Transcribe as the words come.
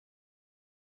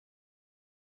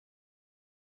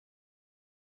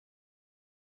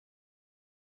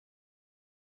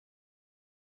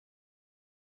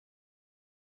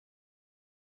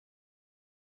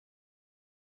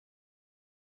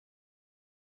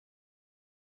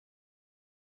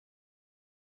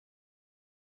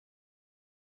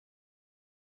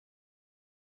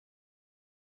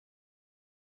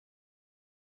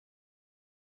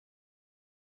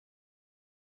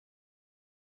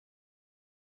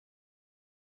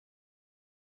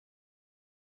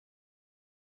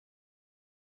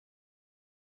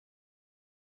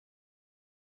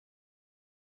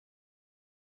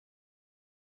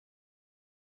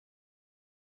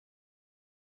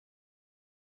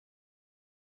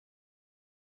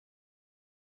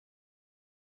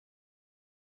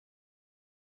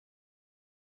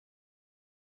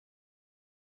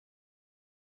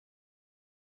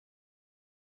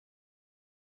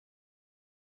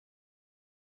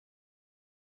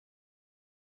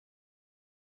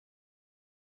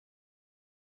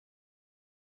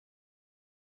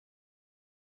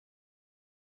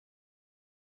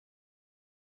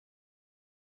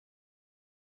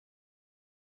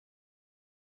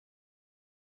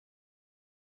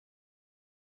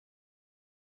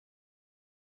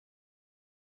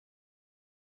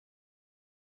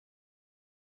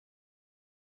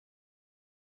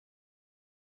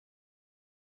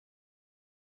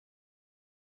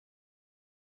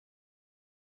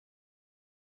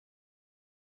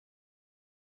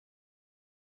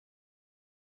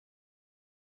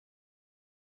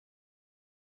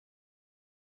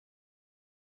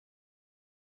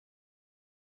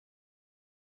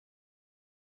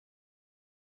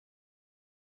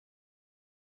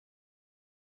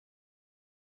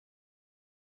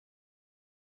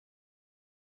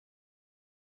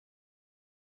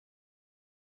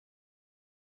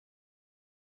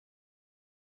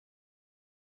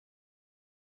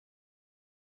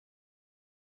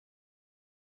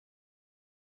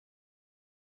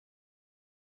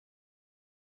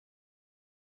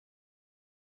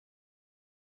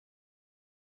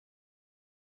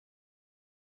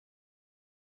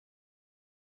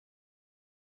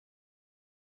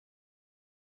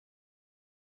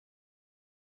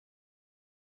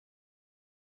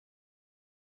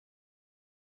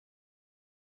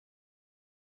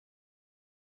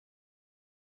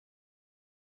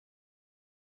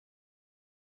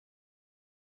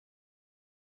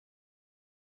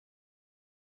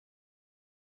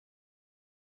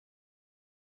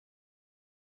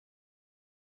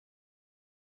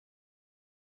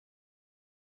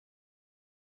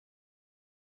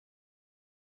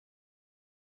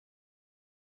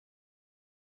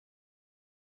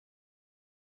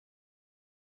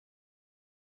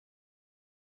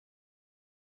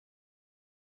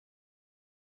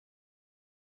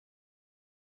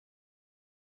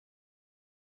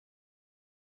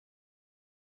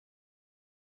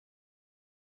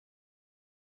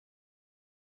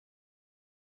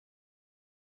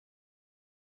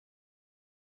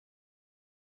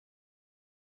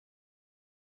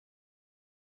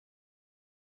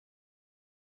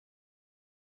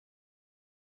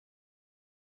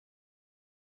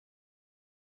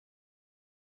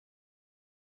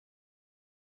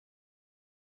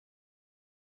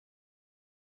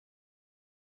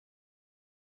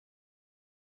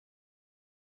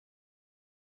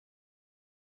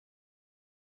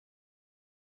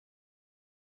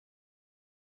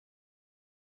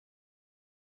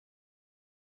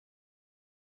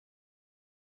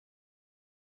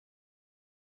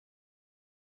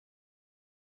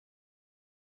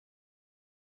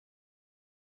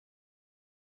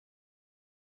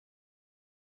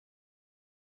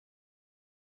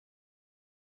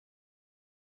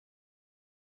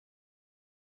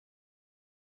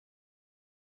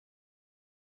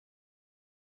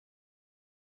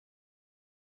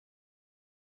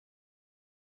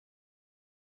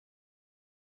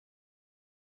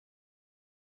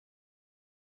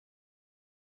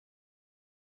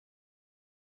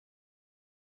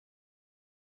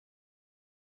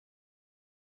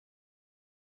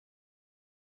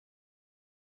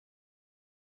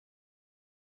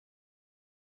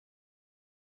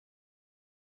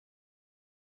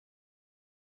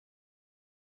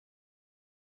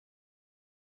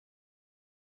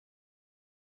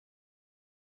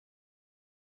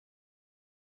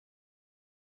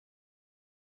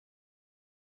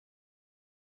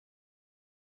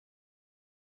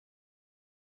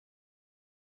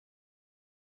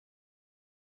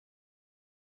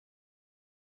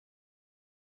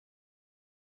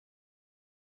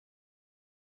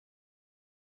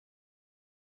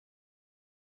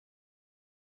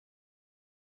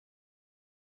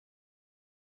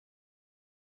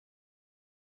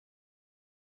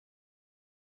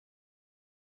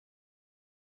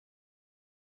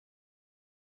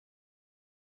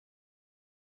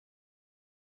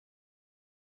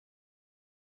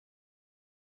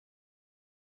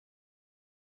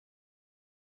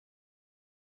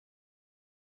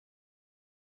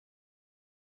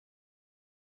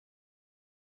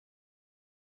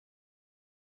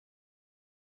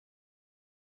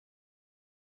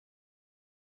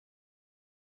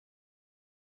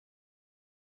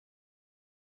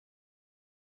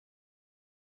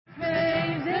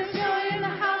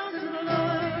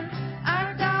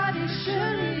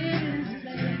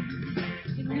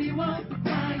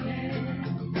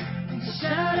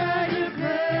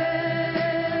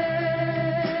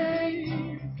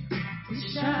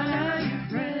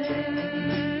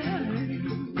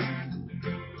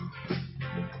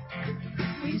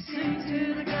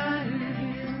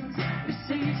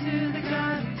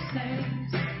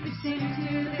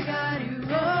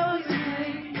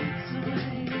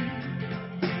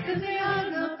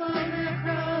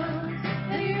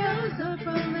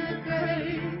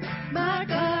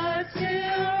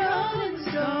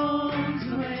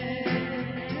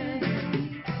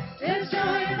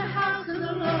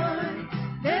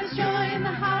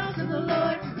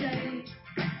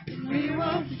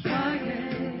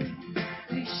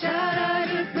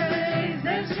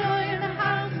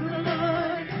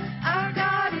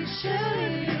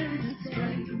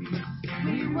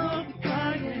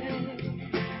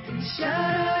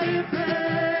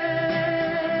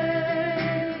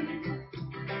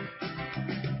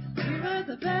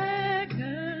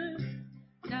beggars,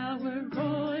 now we're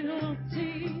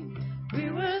royalty. We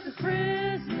were the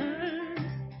prisoners,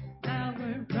 now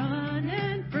we're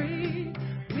running free.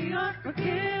 We are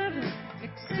forgiven,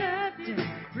 accepted,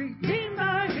 redeemed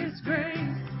by His grace.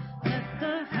 Let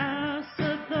the house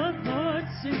of the Lord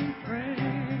sing praise.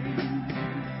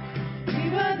 We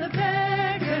were the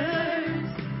beggars,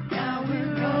 now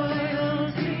we're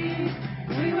royalty.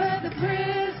 We were the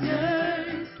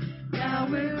prisoners, now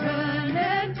we're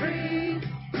running free.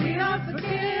 We are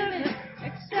forgiven,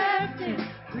 accepted,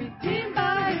 redeemed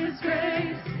by His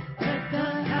grace. Let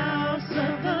the house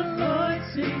of the Lord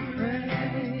sing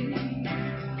praise.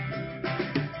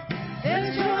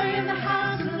 There's joy in the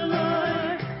house of the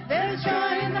Lord. There's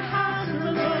joy in the house of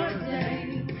the Lord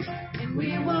today. And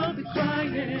we won't be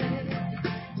quiet.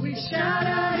 We shout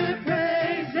out your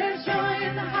praise. There's joy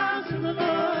in the house of the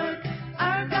Lord.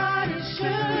 Our God is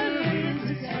sure here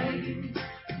today.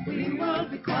 We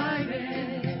won't be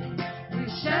quiet. We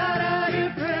shout out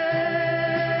your praise.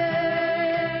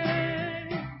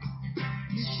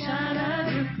 We shout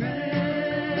out your praise.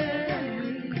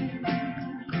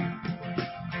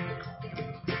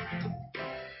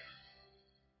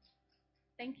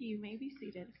 Thank you. You may be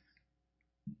seated.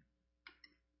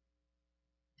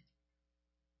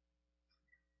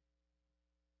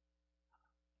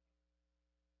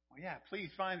 Well, yeah,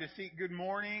 please find a seat. Good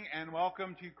morning and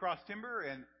welcome to Cross Timber.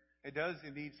 And it does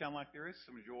indeed sound like there is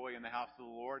some joy in the house of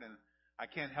the Lord. And I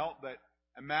can't help but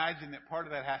imagine that part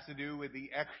of that has to do with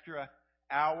the extra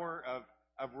hour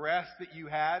of rest that you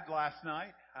had last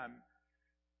night.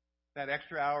 That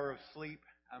extra hour of sleep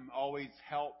always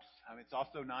helps. It's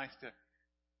also nice to,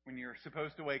 when you're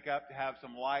supposed to wake up, to have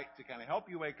some light to kind of help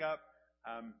you wake up.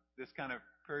 This kind of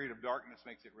period of darkness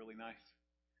makes it really nice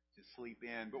to sleep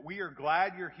in. But we are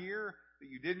glad you're here, that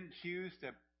you didn't choose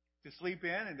to sleep in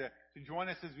and to join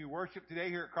us as we worship today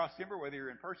here at Cross Timber, whether you're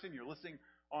in person, you're listening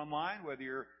online, whether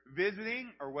you're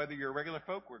visiting, or whether you're regular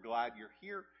folk. We're glad you're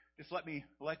here. Just let me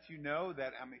let you know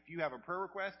that if you have a prayer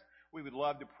request, we would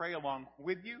love to pray along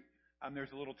with you.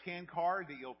 There's a little tan card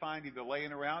that you'll find either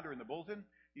laying around or in the bulletin.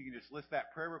 You can just list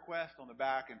that prayer request on the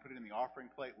back and put it in the offering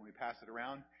plate when we pass it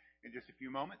around in just a few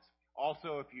moments.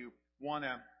 Also, if you want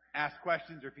to ask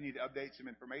questions or if you need to update some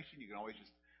information, you can always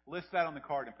just list that on the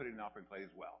card and put it in the offering plate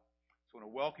as well. So I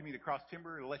want to welcome you to Cross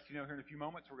Timber. To let you know here in a few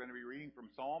moments, we're going to be reading from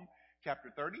Psalm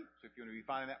chapter 30. So if you want to be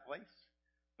finding that place.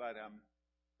 But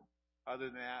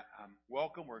other than that,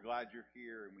 welcome. We're glad you're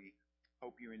here, and we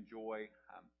hope you enjoy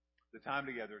the time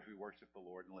together as we worship the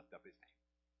Lord and lift up His name.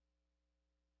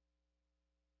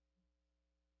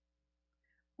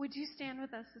 Would you stand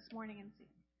with us this morning and sing?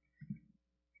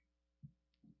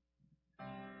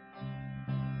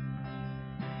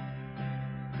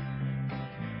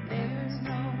 There's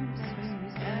no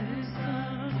place that is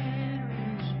love and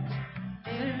reach.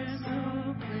 There's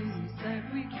no place that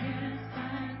we can't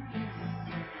find peace.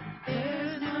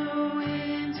 There's no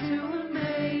end to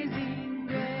amazing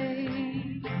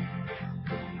grace.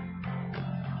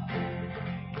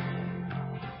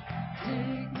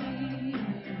 Take me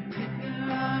in with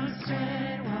your arms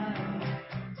spread wide.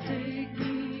 Take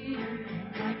me in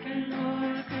like an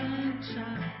orphan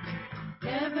child.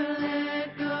 Never let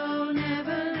go,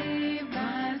 never leave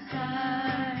my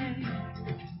side.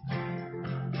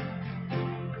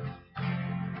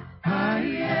 I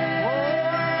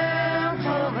am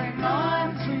holding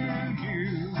on to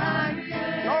you. I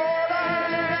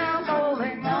am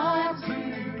holding on to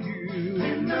you.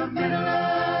 In the middle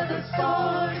of the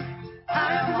storm,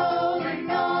 I'm holding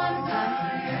on. I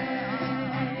am.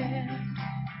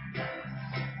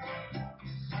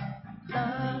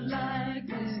 Love like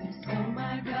this, oh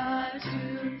my God, to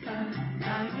find.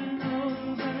 I've been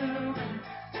overwhelmed,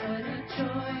 what a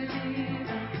joy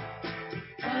divine.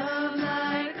 Love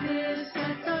like this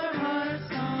sets our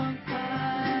hearts on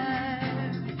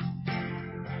fire.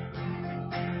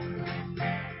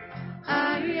 I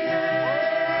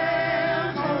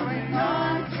am holding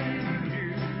on to you.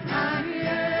 I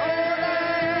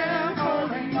am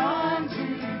holding on to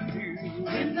you.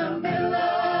 In the middle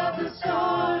of the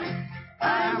storm,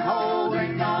 I'm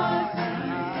holding on.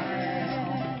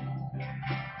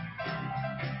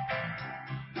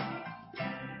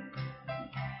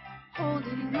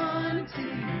 Holding on to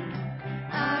you.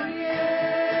 I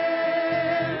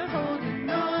am holding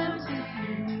on to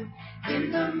you. In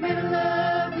the middle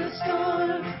of the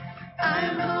storm,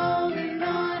 I'm holding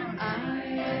on. I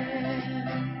am.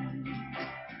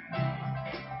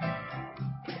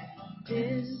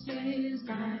 This is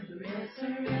my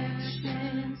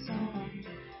resurrection song.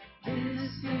 This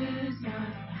is my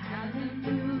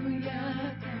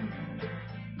hallelujah song.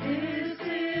 This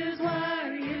is why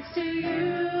it's to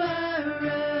you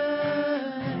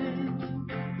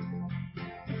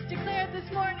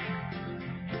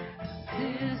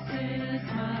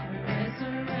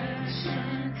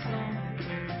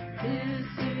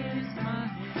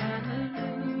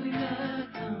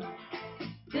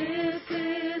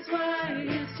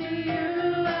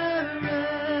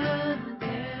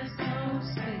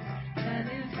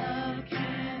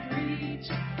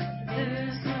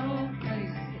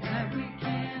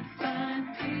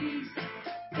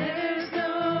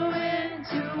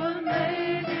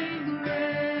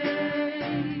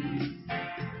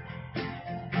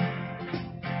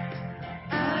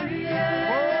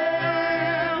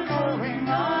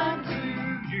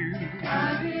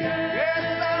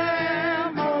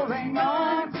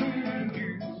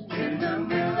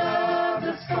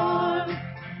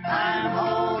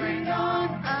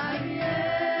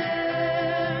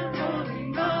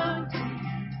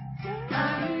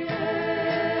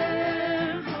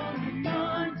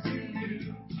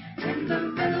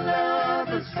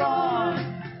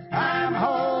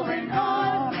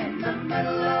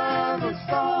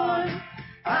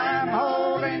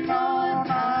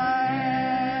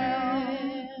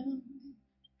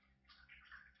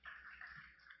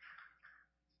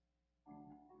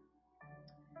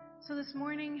So this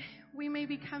morning, we may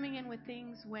be coming in with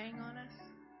things weighing on us.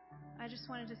 I just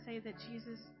wanted to say that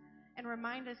Jesus, and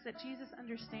remind us that Jesus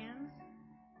understands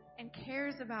and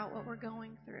cares about what we're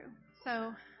going through.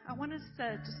 So I want us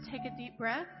to just take a deep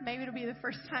breath. Maybe it'll be the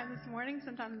first time this morning.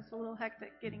 Sometimes it's a little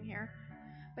hectic getting here.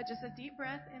 But just a deep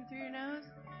breath in through your nose,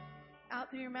 out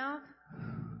through your mouth.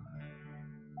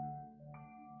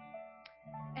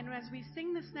 And as we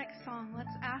sing this next song, let's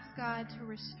ask God to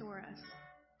restore us,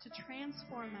 to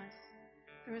transform us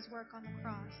through His work on the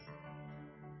cross.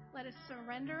 Let us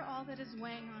surrender all that is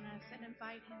weighing on us and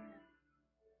invite Him in.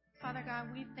 Father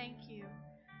God, we thank You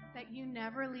that You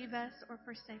never leave us or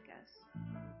forsake us.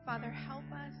 Father,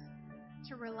 help us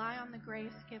to rely on the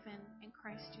grace given in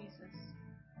Christ Jesus.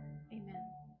 Amen.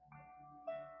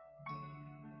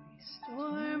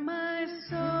 Restore my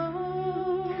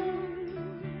soul,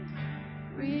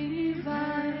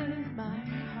 revive my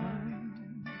heart,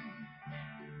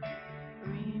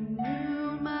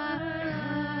 renew my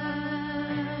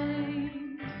life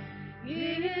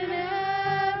in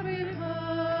every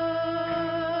part,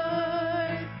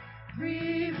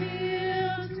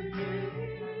 reveal to me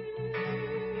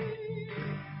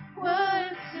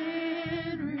what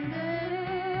sin remains,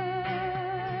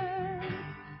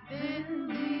 then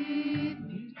lead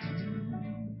me to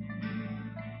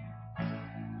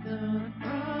the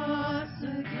cross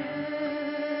again.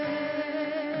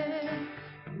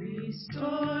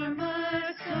 Restore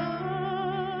my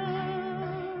soul,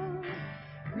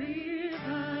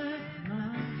 revive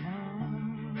my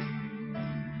heart,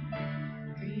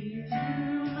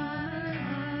 renew my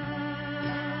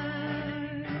life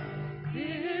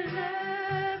in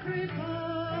every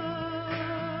part,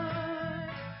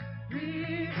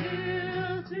 reveal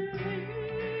to me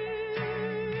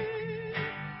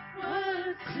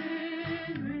what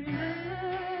sin remains,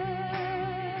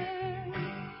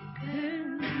 then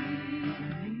lead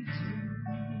me to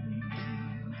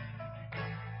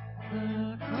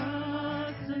the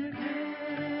cross again.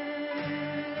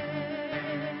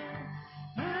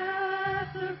 At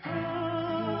the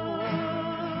cross,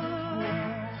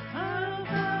 I'll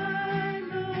find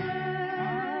the way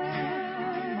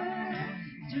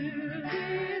to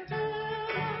eternal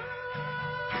life.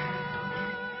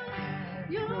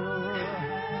 Your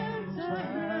hands are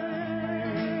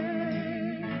made,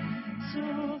 so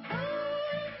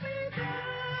find me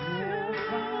there,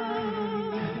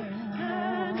 Lord,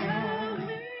 and help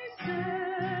me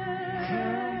stand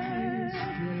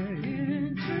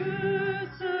in true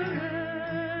surrender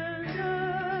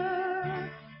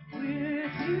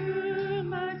with You,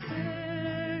 my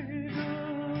Savior.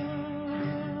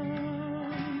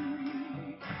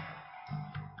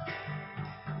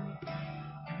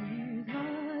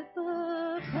 Relight the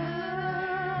path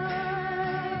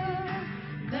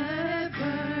that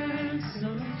burns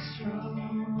so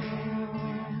strong,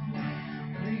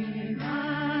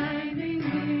 reminding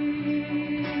me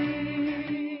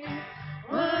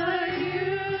what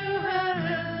You have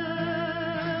done.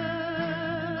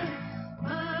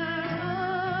 My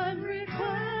one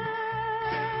request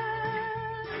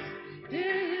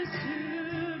is to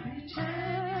be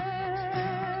changed,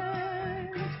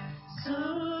 so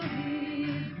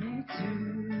lead me to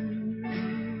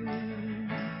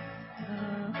the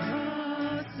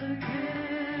cross again.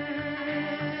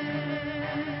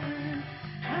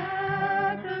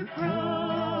 At the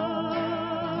cross,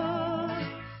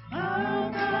 I'll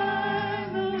find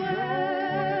the way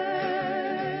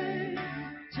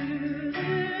to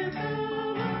live the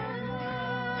life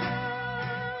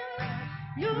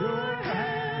Your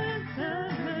hands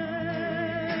have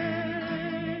made.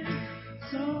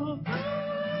 So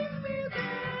find me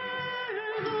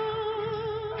there,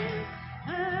 Lord,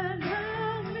 and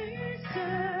help me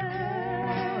stand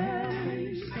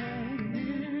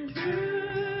in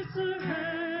true surrender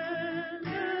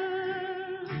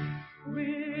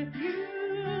with You,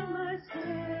 my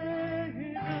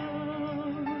Savior.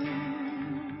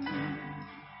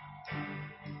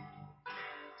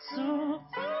 So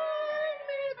find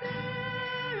me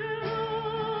there,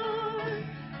 Lord,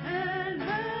 and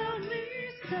help me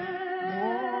stay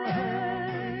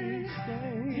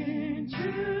in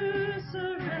true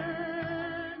surrender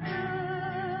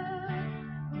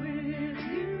with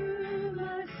You,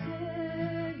 my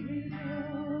Savior.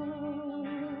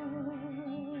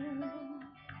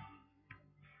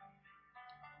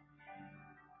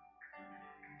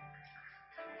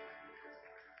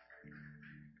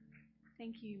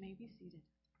 Thank you. You may be seated.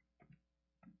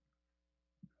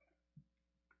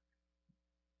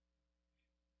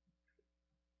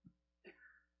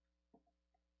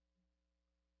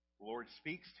 The Lord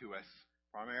speaks to us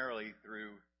primarily through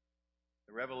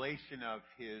the revelation of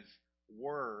His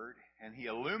Word, and He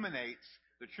illuminates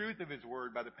the truth of His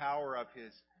Word by the power of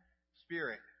His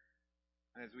Spirit.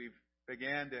 And as we've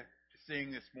began to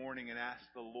sing this morning and ask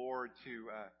the Lord to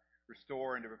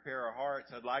restore and to prepare our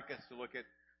hearts, I'd like us to look at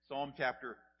Psalm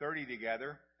chapter 30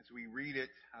 together as we read it.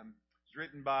 It's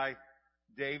written by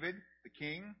David, the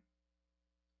king.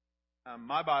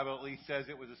 My Bible at least says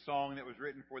it was a song that was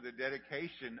written for the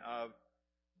dedication of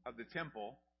the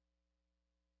temple.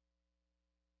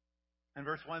 And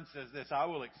verse 1 says this, I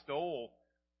will extol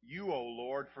you, O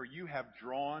Lord, for you have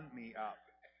drawn me up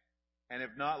and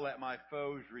have not let my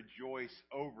foes rejoice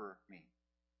over me.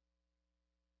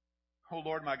 O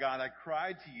Lord my God, I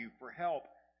cried to you for help,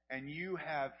 and you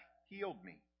have healed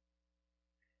me.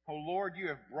 O Lord, you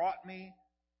have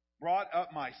brought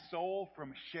up my soul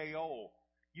from Sheol.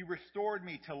 You restored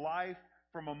me to life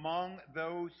from among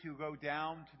those who go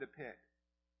down to the pit.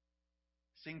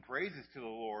 Sing praises to the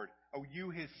Lord, O you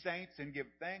his saints, and give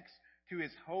thanks to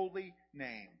his holy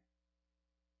name.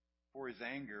 For his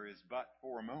anger is but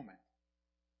for a moment,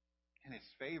 and his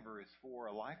favor is for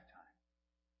a lifetime.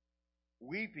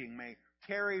 Weeping may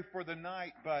tarry for the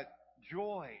night, but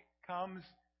joy comes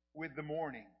with the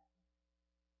morning.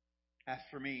 As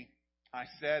for me, I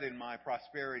said in my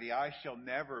prosperity, I shall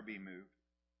never be moved.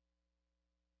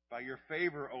 By your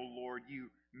favor, O Lord, you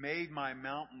made my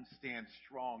mountain stand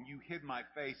strong. You hid my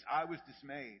face. I was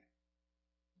dismayed.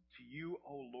 To you,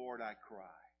 O Lord, I cry,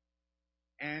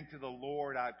 and to the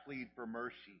Lord I plead for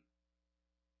mercy.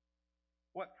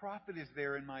 What profit is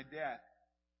there in my death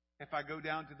if I go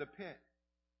down to the pit?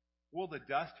 Will the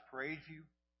dust praise you?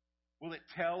 Will it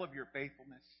tell of your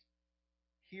faithfulness?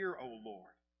 Hear, O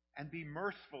Lord, and be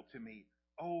merciful to me.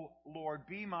 O Lord,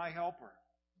 be my helper.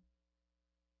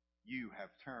 You have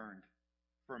turned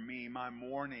from me my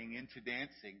mourning into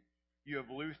dancing. You have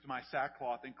loosed my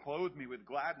sackcloth and clothed me with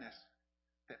gladness,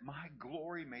 that my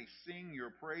glory may sing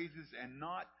your praises and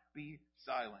not be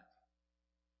silent.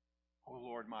 O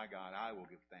Lord my God, I will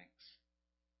give thanks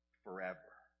forever.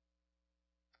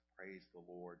 Praise the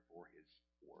Lord for his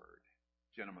word.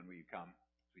 Gentlemen, will you come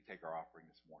as we take our offering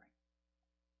this morning?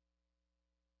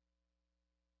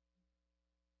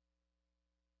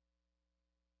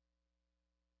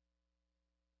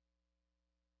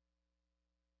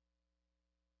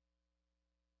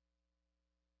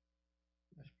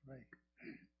 Let's pray.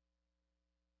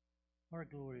 Our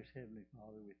glorious Heavenly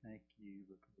Father, we thank you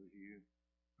because you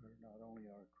are not only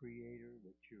our creator,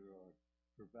 but you're our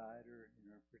provider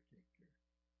and our protector,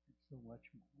 and so much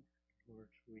more. Lord,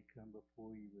 so we come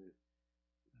before you with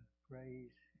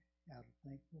praise out of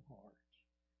thankful hearts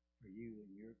for you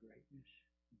and your greatness.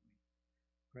 And we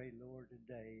pray, Lord,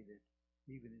 today that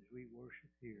even as we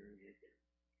worship here, that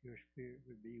your Spirit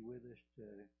would be with us to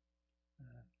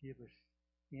give us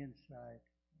insight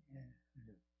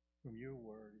from your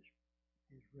word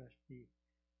as Rusty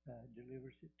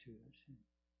delivers it to us. And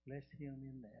bless him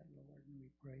in that, Lord. And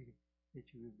we pray that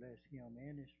you would bless him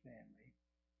and his family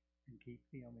and keep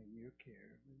them in your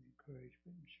care with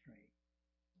encouragement and strength.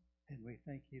 And we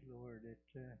thank you, Lord, that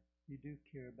you do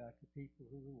care about the people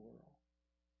of the world.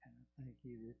 And I thank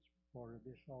you that part of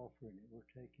this offering that we're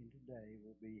taking today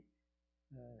will be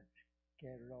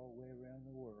scattered all the way around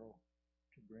the world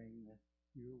to bring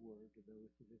your word to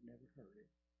those that have never heard it.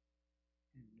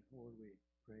 And Lord, we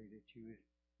pray that you would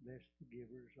bless the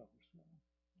givers also.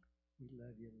 We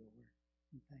love you, Lord,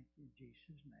 and thank you in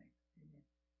Jesus' name. Amen.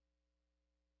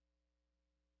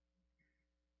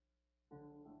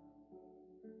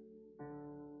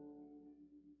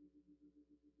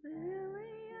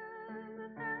 Lily of the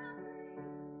valley,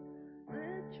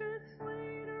 let your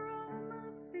sweet aroma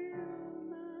fill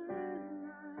my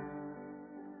life.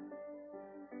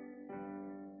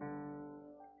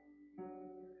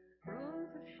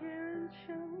 Rose of Sharon,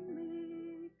 show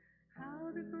me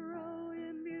how to grow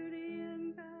in beauty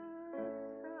in God's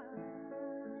sight.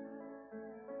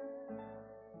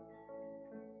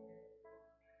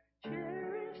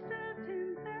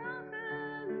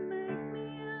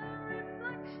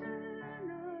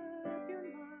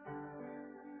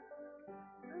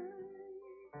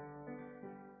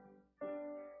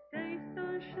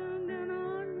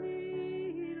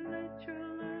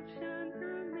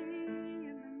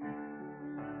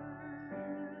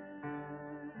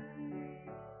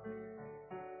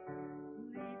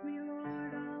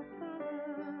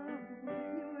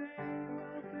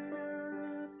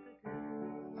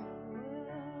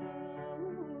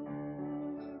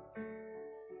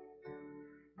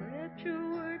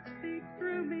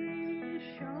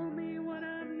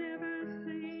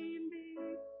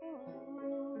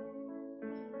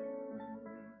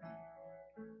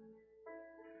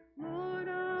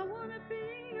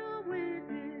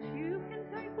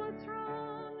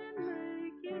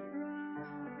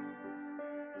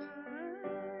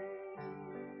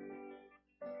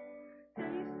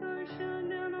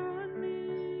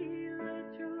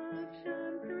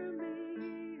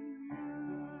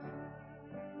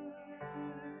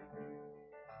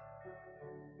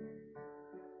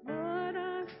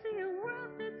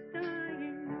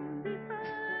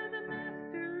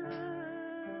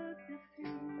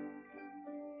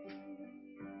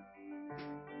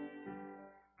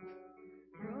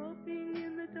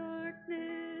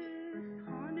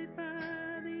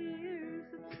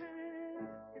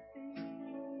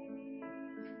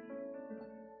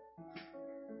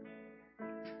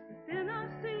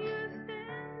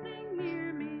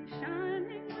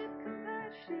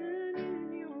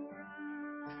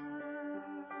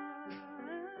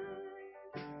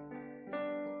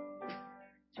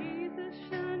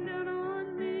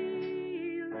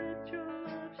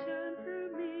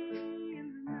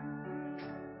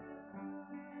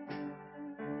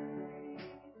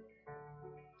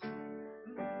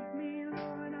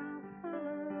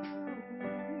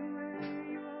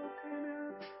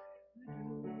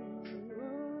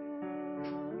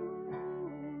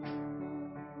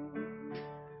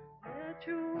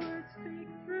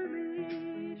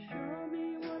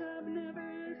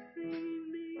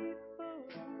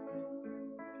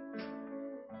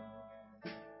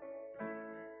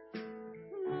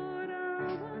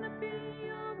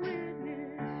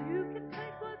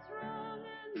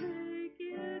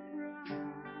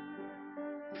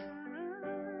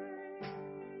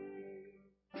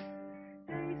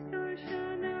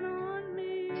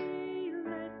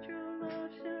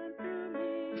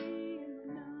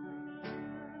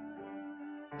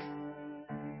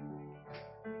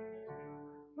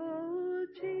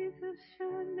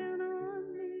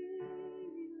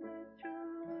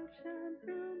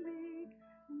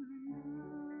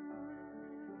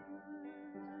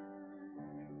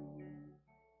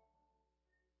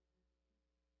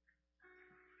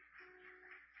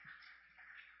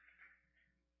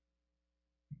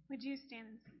 Would you stand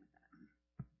and sing with us?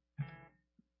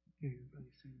 Okay,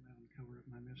 everybody sing loud and cover up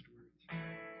my missed words.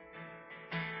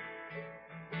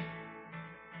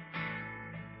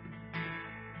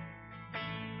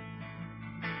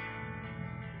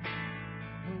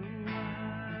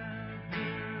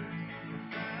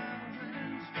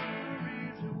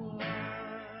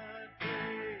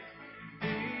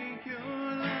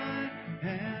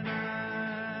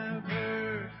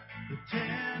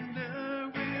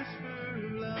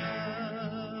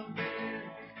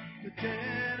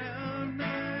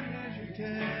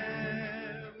 Tell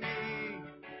me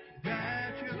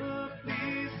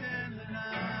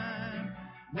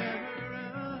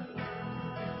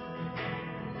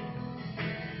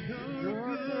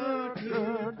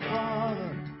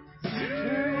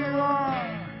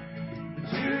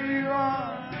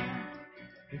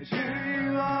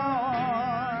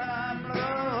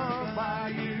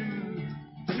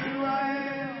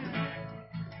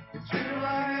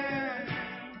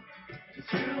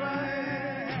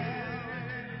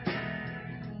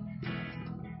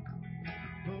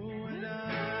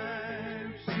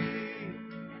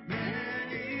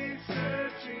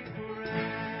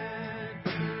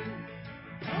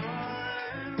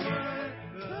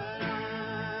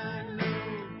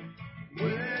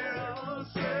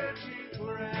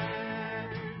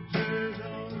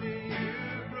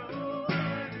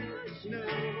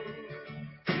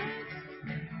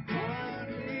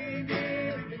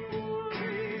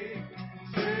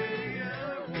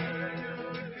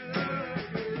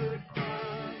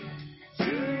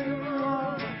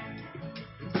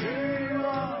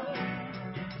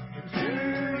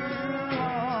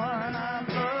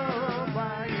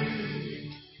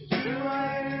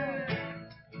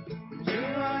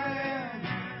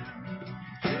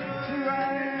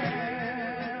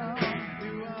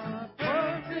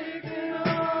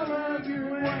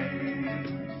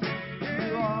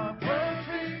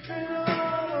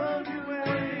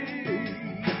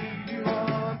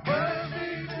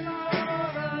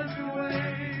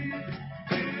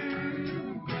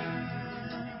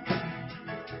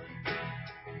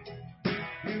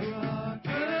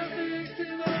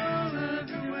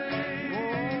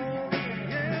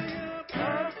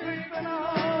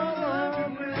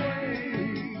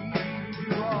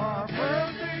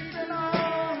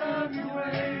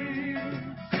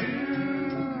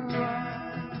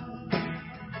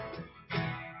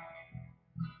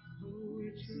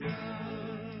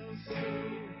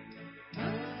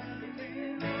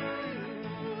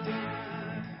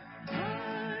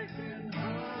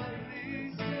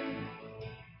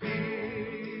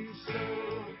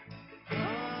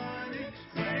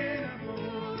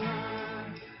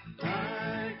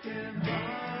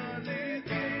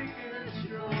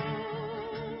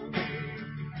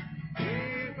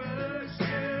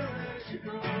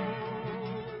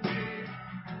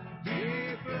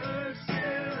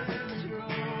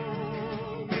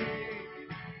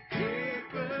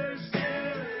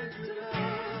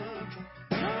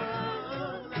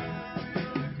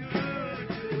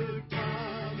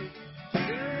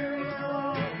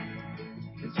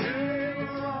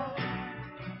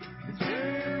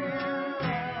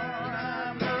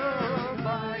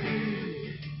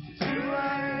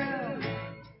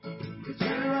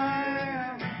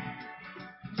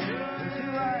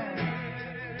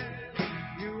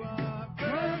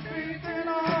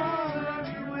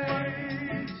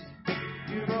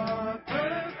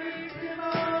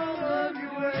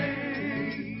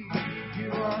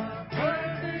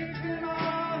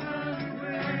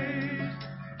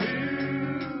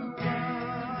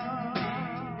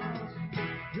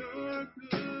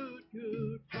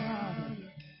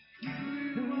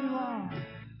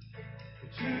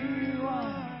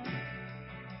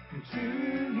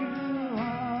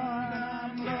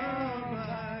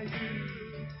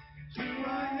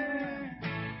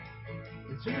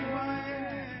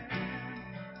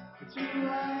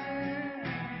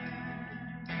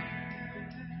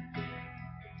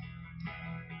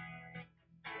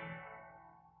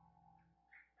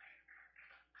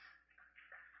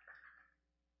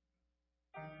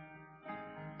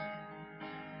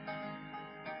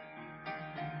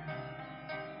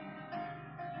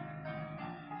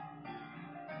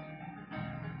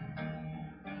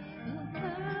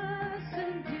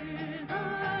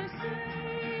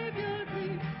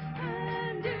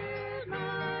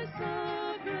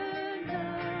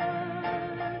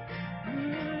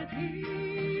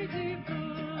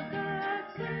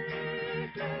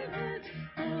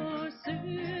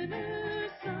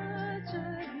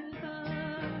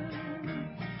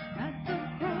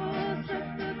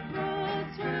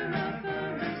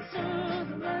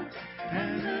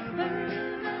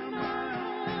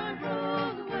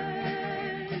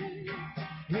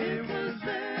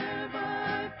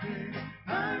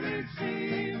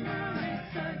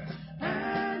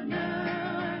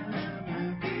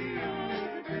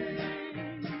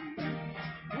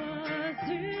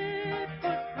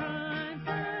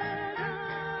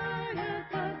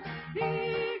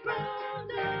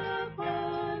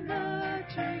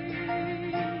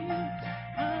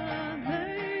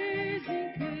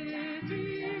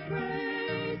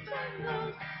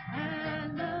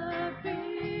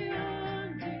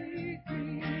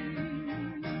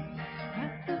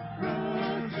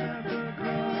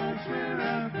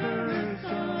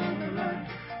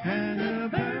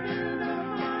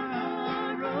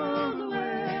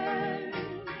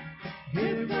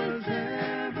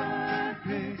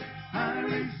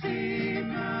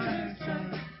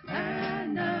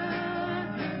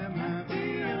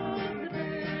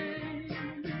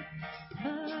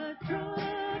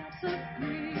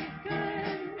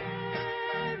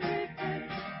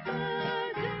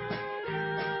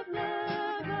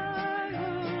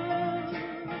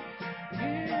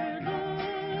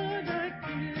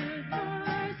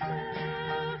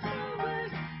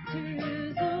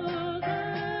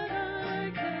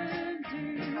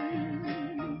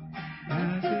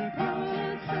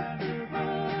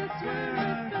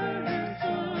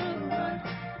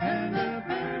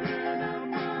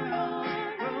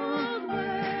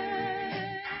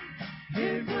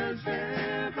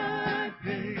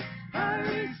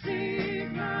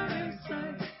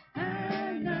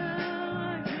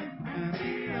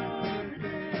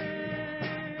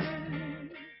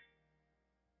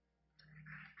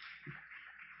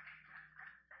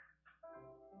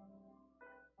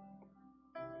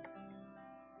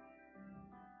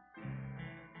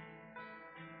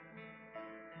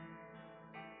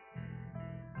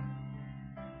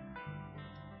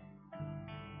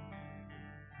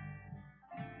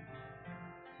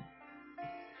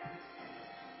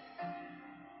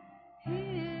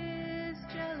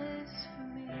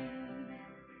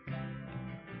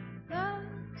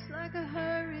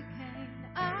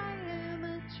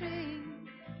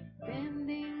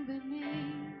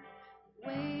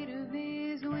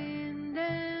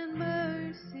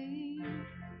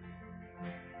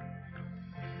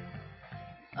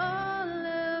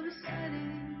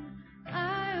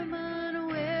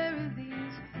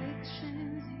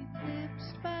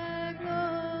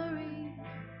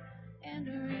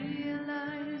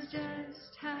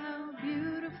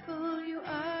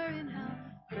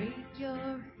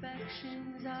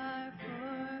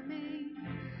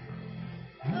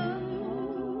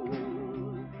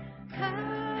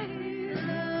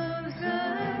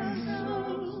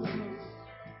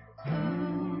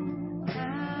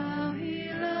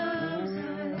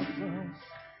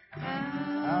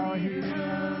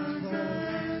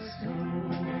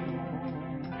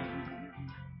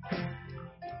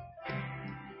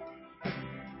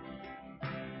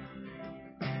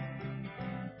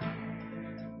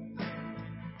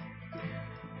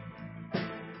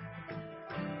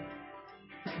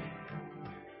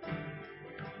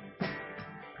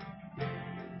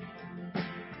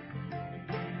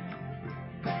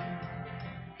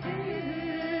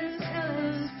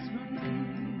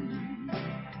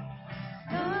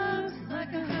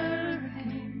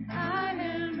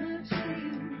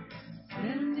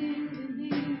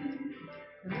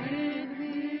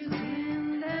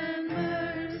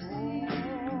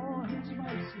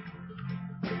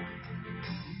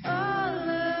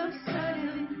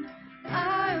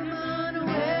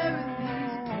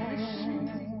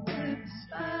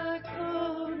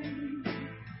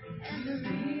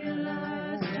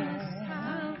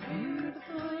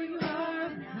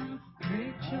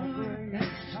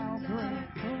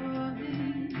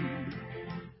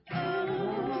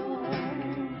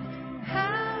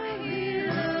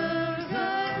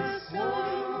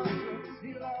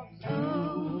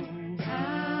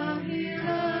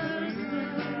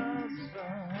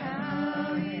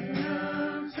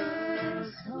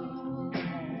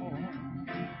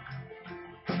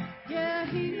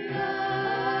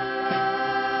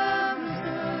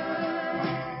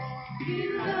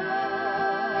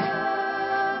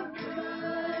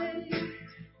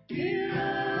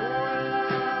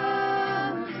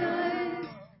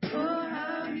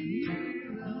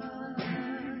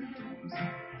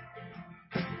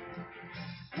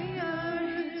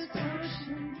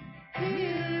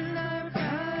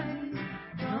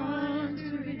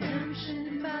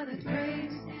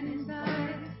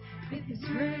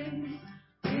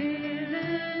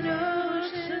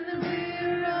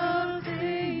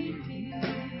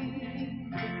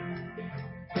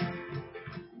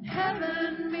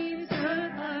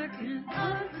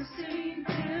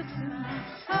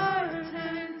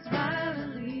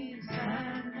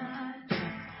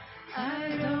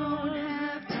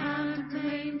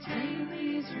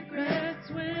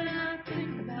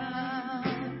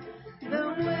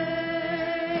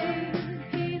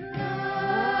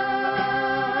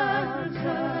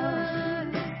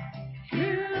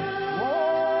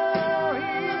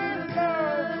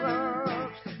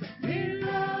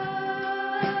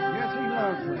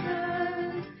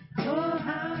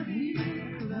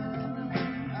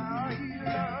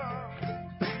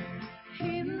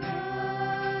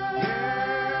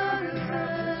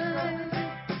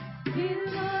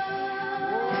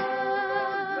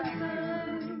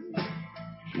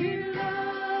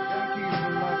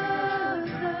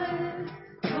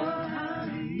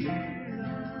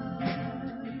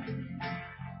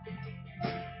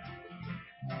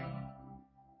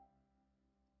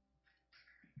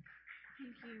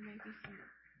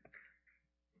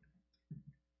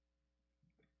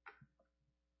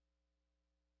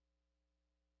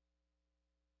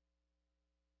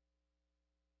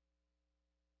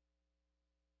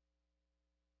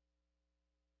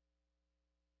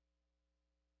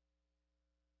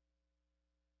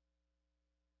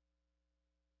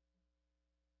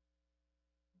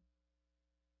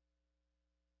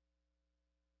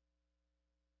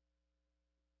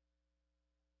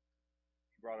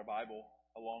Brought a Bible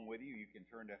along with you, you can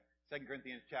turn to 2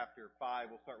 Corinthians chapter 5.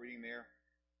 We'll start reading there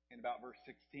in about verse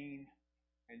 16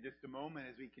 in just a moment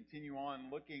as we continue on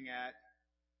looking at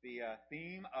the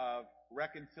theme of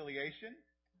reconciliation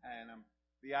and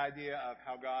the idea of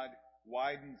how God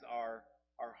widens our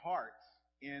hearts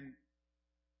in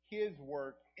His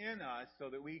work in us so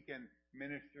that we can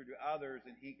minister to others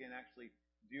and He can actually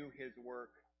do His work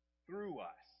through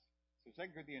us. So 2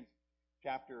 Corinthians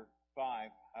chapter 5.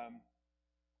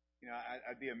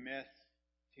 I'd be amiss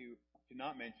to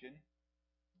not mention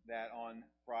that on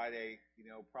Friday,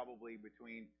 probably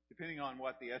between, depending on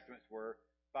what the estimates were,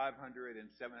 500 and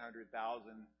 700,000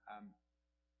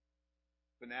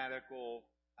 fanatical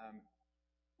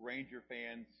Ranger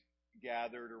fans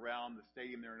gathered around the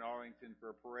stadium there in Arlington for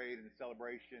a parade and a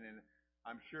celebration, and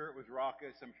I'm sure it was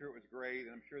raucous, I'm sure it was great,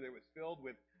 and I'm sure that it was filled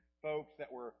with folks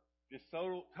that were just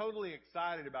so totally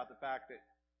excited about the fact that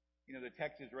the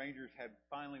Texas Rangers had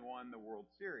finally won the World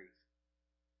Series.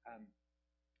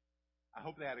 I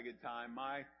hope they had a good time.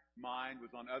 My mind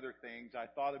was on other things. I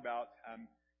thought about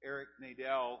Eric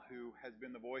Nadel, who has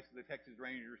been the voice of the Texas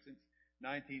Rangers since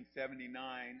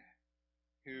 1979,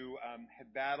 who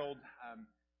had battled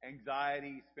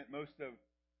anxiety, spent most of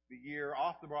the year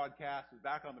off the broadcast, was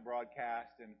back on the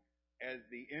broadcast, and as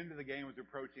the end of the game was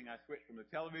approaching, I switched from the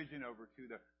television over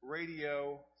to the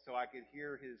radio so I could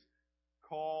hear his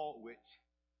call, which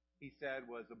he said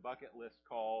was a bucket list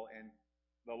call, and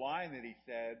the line that he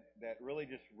said that really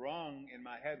just rung in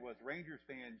my head was, Rangers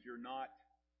fans, you're not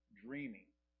dreaming.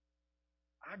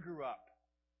 I grew up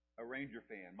a Ranger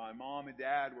fan. My mom and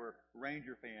dad were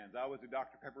Ranger fans. I was a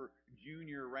Dr. Pepper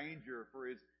Junior Ranger for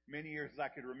as many years as I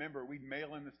could remember. We'd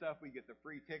mail in the stuff, we'd get the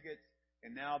free tickets,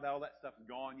 and now that all that stuff's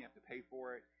gone, you have to pay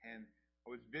for it. And I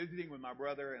was visiting with my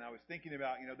brother, and I was thinking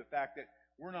about, the fact that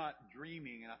we're not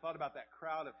dreaming, and I thought about that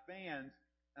crowd of fans,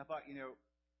 and I thought,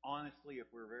 honestly, if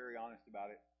we're very honest about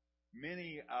it,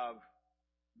 many of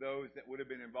those that would have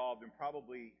been involved in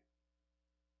probably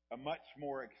a much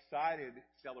more excited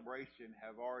celebration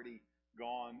have already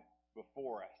gone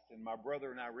before us. And my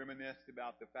brother and I reminisced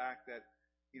about the fact that,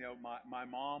 my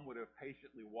mom would have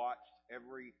patiently watched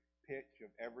every pitch of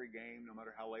every game, no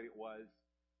matter how late it was,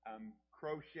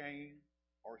 crocheting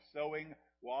or sewing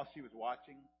while she was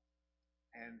watching.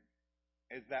 And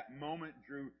as that moment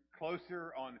drew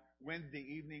closer on Wednesday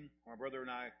evening, my brother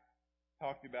and I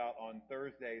talked about on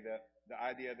Thursday the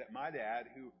idea that my dad,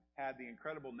 who had the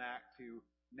incredible knack to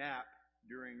nap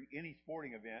during any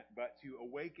sporting event, but to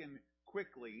awaken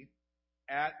quickly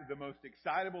at the most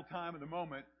excitable time of the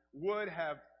moment, would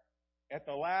have, at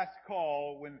the last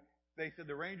call, when they said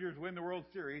the Rangers win the World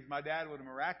Series, my dad would have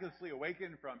miraculously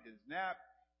awakened from his nap,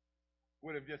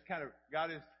 would have just kind of got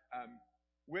his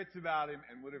wits about him,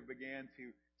 and would have began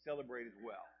to celebrate as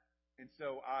well. And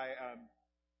so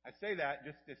I say that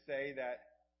just to say that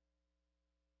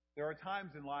there are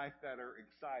times in life that are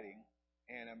exciting,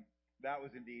 and that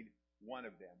was indeed one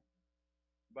of them.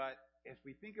 But as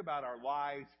we think about our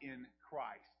lives in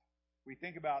Christ, we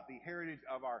think about the heritage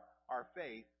of our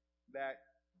faith, that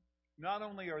not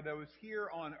only are those here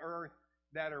on earth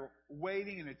that are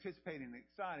waiting and anticipating and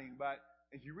exciting, but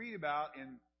as you read about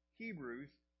in Hebrews,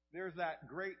 there's that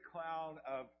great cloud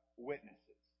of witnesses.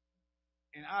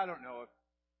 And I don't know if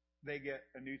they get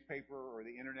a newspaper or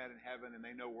the internet in heaven and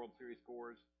they know World Series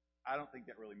scores. I don't think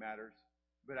that really matters.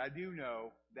 But I do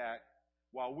know that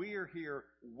while we are here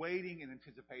waiting in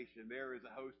anticipation, there is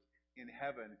a host in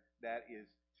heaven that is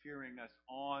cheering us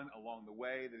on along the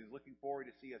way, that is looking forward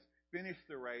to see us finish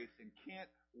the race, and can't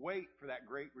wait for that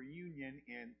great reunion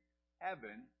in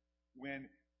heaven when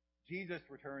Jesus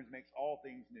returns, makes all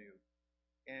things new.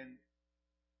 And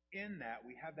in that,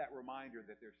 we have that reminder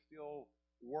that there's still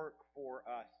work for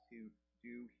us to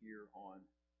do here on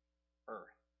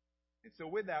earth. And so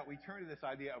with that, we turn to this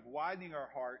idea of widening our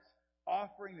hearts,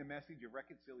 offering the message of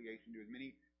reconciliation to as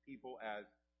many people as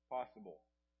possible.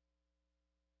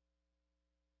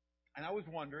 And I was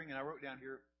wondering, and I wrote down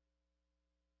here,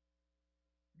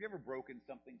 have you ever broken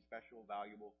something special,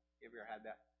 valuable? You ever had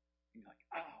that? And you're like,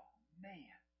 oh, man.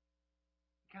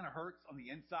 It kind of hurts on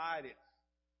the inside. It's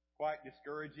quite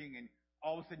discouraging. And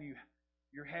all of a sudden,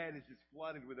 your head is just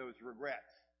flooded with those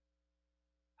regrets.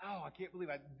 Oh, I can't believe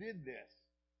I did this.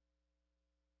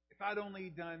 If I'd only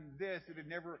done this, it had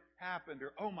never happened.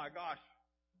 Or, oh my gosh,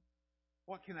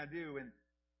 what can I do? And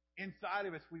inside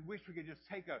of us, we wish we could just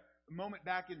take a moment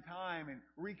back in time and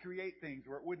recreate things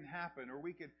where it wouldn't happen. Or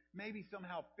we could maybe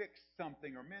somehow fix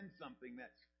something or mend something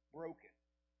that's broken.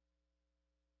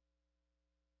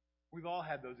 We've all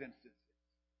had those instances.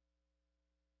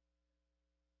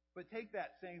 But take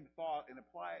that same thought and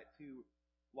apply it to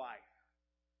life.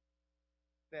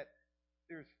 That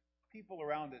there's people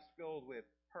around us filled with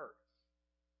hurts.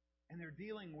 And they're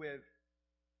dealing with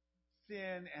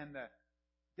sin and the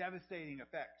devastating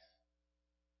effects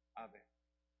of it.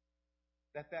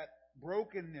 That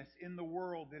brokenness in the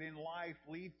world, that in life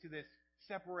leads to this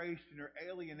separation or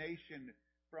alienation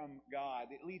from God.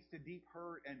 It leads to deep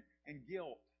hurt and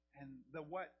guilt. And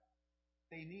what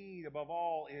they need above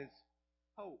all is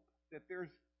hope. That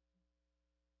there's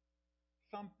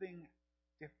something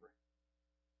different.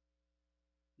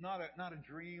 Not a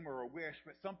dream or a wish,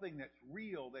 but something that's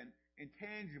real and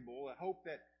intangible. A hope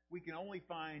that we can only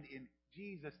find in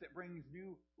Jesus, that brings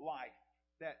new life,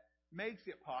 that makes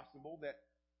it possible, that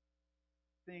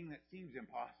thing that seems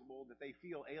impossible, that they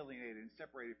feel alienated and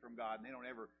separated from God, and they don't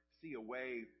ever see a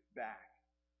way back.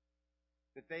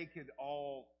 That they could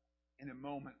all, in a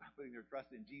moment, by putting their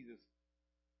trust in Jesus,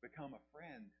 become a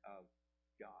friend of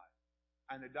God.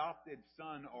 An adopted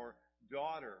son or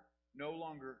daughter, no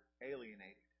longer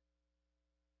alienated.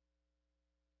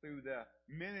 Through the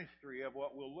ministry of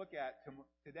what we'll look at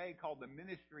today, called the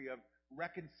ministry of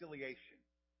reconciliation.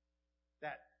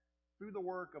 That through the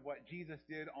work of what Jesus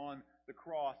did on the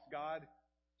cross, God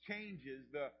changes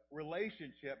the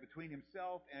relationship between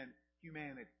himself and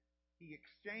humanity. He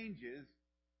exchanges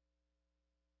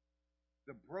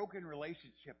the broken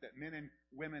relationship that men and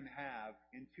women have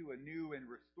into a new and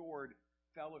restored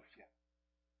fellowship.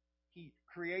 He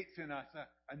creates in us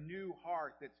a new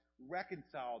heart that's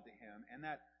reconciled to Him. And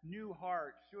that new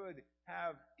heart should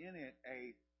have in it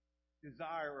a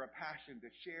desire or a passion to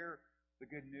share the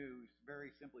good news.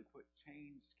 Very simply put,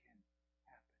 change can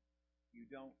happen. You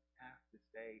don't have to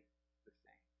stay the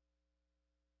same.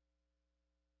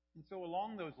 And so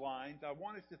along those lines, I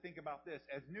want us to think about this.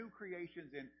 As new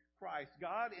creations in Christ,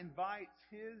 God invites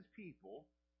His people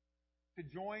to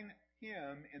join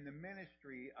Him in the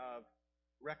ministry of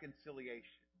reconciliation.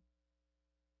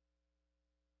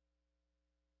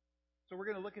 So we're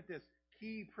going to look at this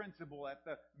key principle at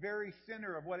the very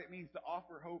center of what it means to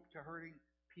offer hope to hurting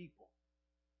people.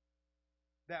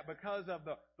 That because of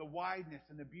the wideness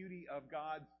and the beauty of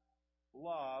God's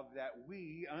love, that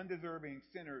we, undeserving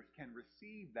sinners, can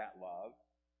receive that love.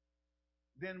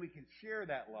 Then we can share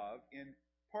that love in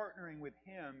partnering with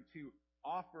Him to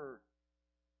offer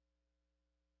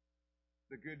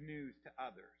the good news to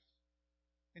others.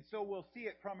 And so we'll see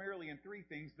it primarily in three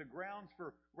things. The grounds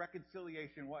for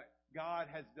reconciliation, what God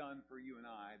has done for you and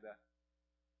I.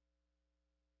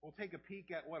 We'll take a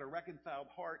peek at what a reconciled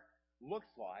heart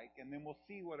looks like, and then we'll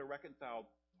see what a reconciled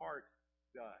heart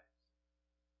does.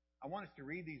 I want us to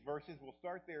read these verses. We'll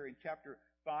start there in chapter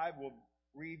 5. We'll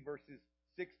read verses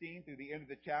 16 through the end of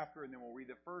the chapter, and then we'll read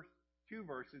the first 2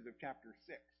 verses of chapter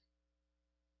 6.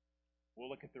 We'll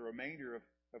look at the remainder of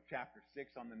chapter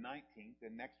 6 on the 19th,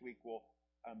 and next week we'll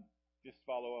just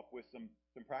follow up with some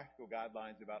practical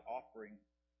guidelines about offering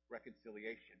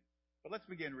reconciliation. But let's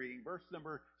begin reading verse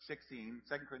number 16,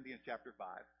 2 Corinthians chapter 5.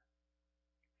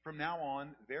 From now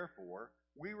on, therefore,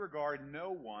 we regard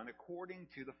no one according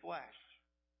to the flesh.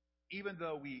 Even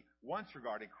though we once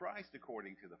regarded Christ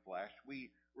according to the flesh, we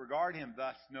regard Him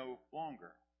thus no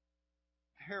longer.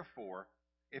 Therefore,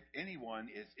 if anyone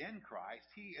is in Christ,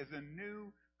 he is a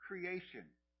new creation.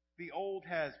 The old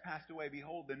has passed away.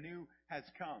 Behold, the new has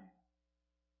come.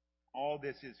 All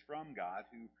this is from God,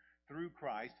 who through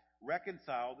Christ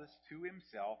reconciled us to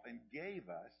Himself and gave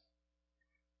us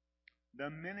the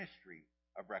ministry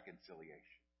of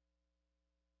reconciliation.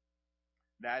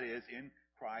 That is, in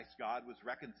Christ, God was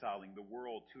reconciling the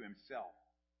world to Himself,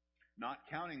 not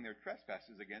counting their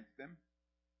trespasses against them,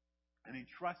 and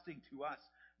entrusting to us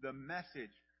the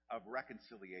message of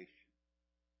reconciliation.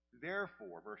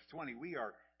 Therefore, verse 20, we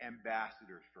are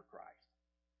ambassadors for Christ,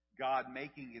 God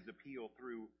making His appeal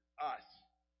through us.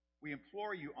 We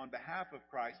implore you on behalf of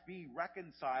Christ, be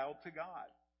reconciled to God.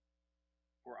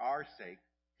 For our sake,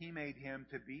 He made Him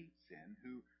to be sin,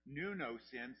 who knew no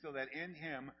sin, so that in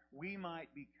Him we might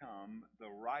become the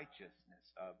righteousness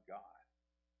of God.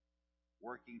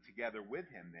 Working together with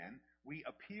Him, then, we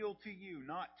appeal to you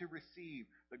not to receive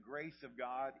the grace of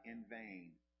God in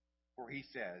vain. For He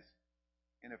says,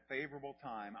 in a favorable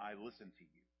time I listened to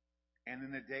you, and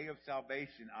in the day of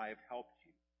salvation I have helped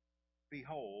you.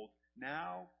 Behold,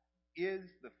 now is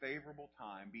the favorable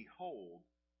time. Behold,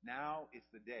 now is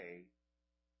the day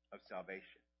of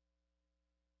salvation.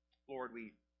 Lord,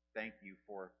 we thank you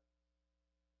for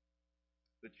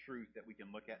the truth that we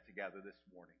can look at together this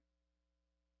morning.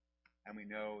 And we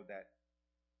know that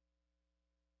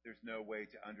there's no way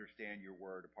to understand your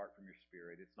word apart from your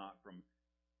Spirit. It's not from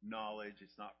knowledge,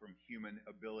 it's not from human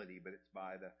ability, but it's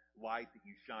by the light that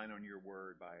you shine on your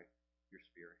word by your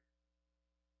Spirit.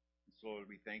 And so, Lord,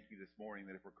 we thank you this morning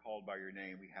that if we're called by your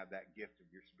name, we have that gift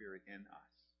of your Spirit in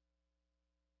us.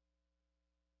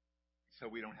 So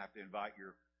we don't have to invite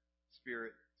your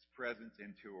Spirit's presence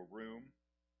into a room,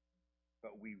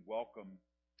 but we welcome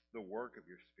the work of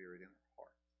your Spirit in our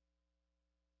hearts.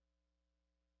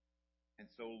 And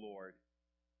so, Lord,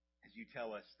 as you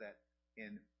tell us that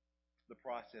in the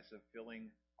process of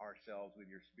filling ourselves with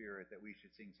your Spirit, that we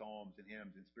should sing psalms and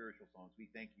hymns and spiritual songs,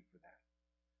 we thank you for that.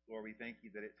 Lord, we thank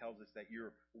you that it tells us that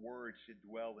your word should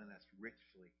dwell in us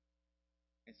richly.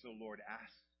 And so, Lord,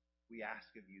 we ask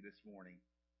of you this morning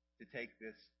to take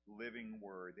this living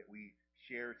word that we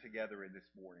share together in this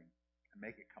morning and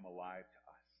make it come alive to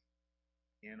us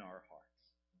in our hearts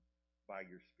by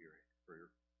your Spirit for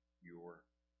your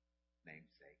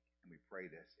name's sake. And we pray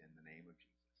this in the name of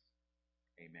Jesus.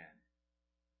 Amen.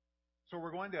 So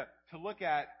we're going to look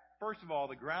at, first of all,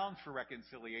 the grounds for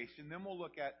reconciliation. Then we'll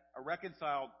look at a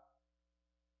reconciled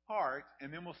heart.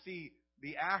 And then we'll see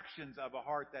the actions of a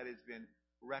heart that has been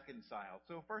reconciled.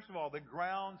 So first of all, the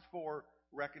grounds for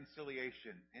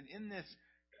reconciliation. And in this,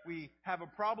 we have a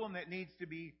problem that needs to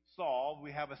be solved.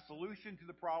 We have a solution to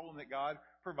the problem that God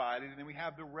provided. And then we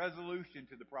have the resolution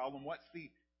to the problem. What's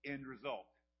the end result?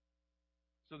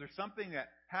 So there's something that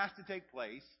has to take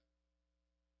place.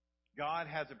 God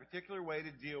has a particular way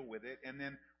to deal with it, and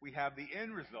then we have the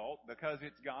end result because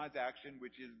it's God's action,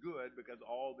 which is good because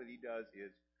all that He does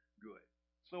is good.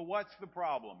 So what's the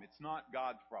problem? It's not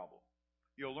God's problem.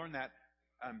 You'll learn that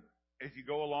as you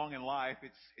go along in life.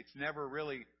 It's never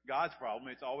really God's problem.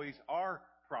 It's always our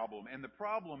problem. And the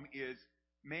problem is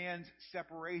man's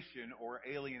separation or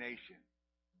alienation.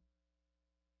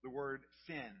 The word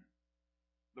sin.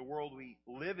 The world we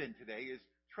live in today is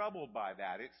troubled by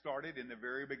that. It started in the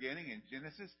very beginning in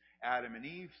Genesis. Adam and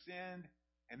Eve sinned,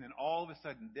 and then all of a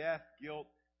sudden death, guilt,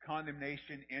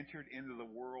 condemnation entered into the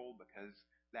world because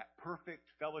that perfect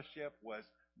fellowship was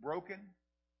broken.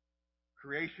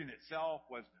 Creation itself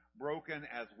was broken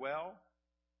as well.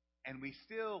 And we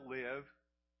still live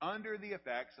under the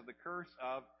effects of the curse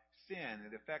of sin.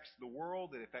 It affects the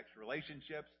world. It affects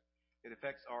relationships. It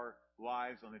affects our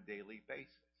lives on a daily basis.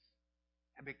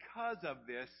 And because of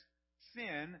this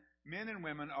sin, men and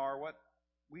women are what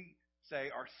we say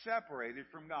are separated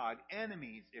from God,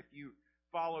 enemies if you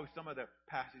follow some of the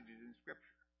passages in Scripture.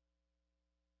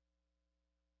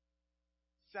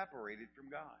 Separated from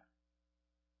God.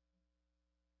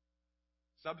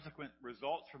 Subsequent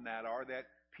results from that are that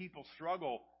people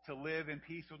struggle to live in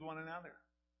peace with one another.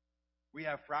 We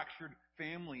have fractured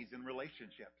families and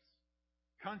relationships.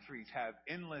 Countries have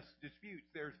endless disputes.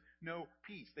 There's no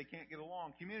peace. They can't get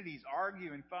along. Communities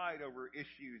argue and fight over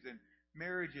issues, and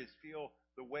marriages feel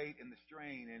the weight and the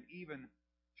strain. And even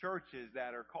churches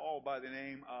that are called by the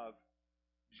name of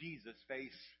Jesus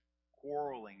face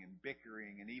quarreling and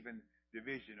bickering and even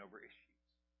division over issues.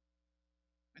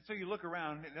 And so you look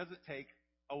around, and it doesn't take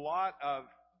a lot of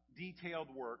detailed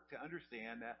work to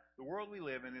understand that the world we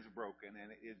live in is broken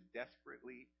and it is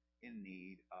desperately in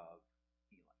need of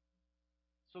healing.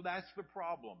 So that's the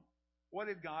problem. What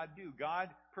did God do? God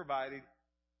provided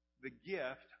the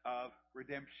gift of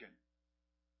redemption.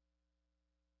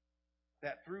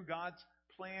 That through God's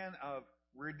plan of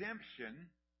redemption,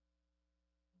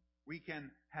 we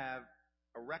can have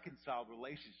a reconciled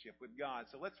relationship with God.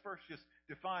 So let's first just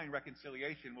define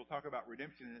reconciliation. We'll talk about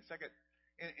redemption in a second.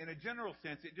 In a general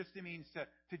sense, it just means to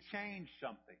change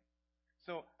something.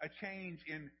 So a change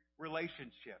in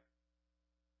relationship.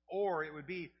 Or it would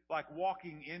be like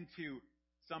walking into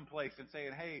some place and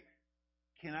saying, hey,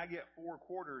 can I get 4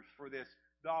 quarters for this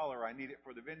 $1? I need it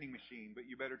for the vending machine, but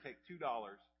you better take $2.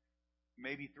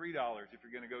 Maybe $3 if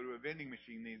you're going to go to a vending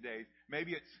machine these days.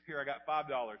 Maybe it's, here, I got $5.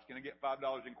 Can I get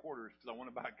 $5 in quarters because I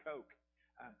want to buy Coke?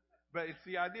 But it's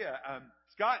the idea.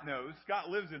 Scott knows.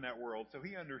 Scott lives in that world, so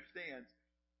he understands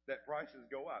that prices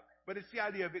go up. But it's the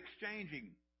idea of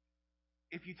exchanging.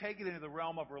 If you take it into the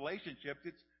realm of relationships,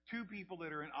 it's two people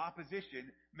that are in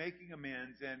opposition making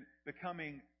amends and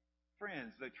becoming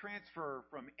friends. The transfer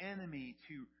from enemy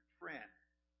to friend.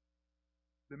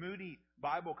 The Moody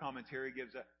Bible commentary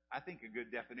gives I think a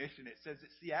good definition. It says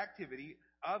it's the activity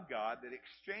of God that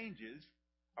exchanges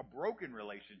a broken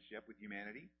relationship with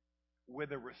humanity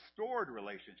with a restored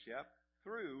relationship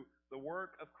through the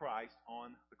work of Christ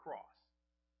on the cross.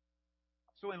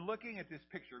 So in looking at this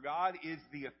picture, God is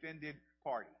the offended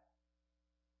party.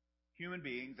 Human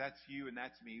beings, that's you and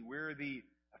that's me, we're the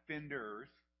offenders.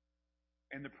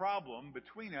 And the problem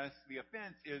between us, the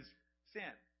offense, is sin.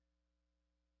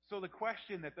 So the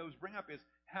question that those bring up is,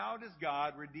 how does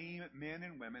God redeem men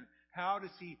and women? How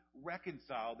does He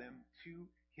reconcile them to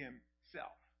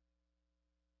Himself?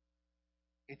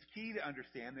 It's key to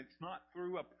understand that it's not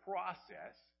through a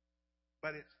process,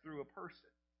 but it's through a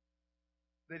person.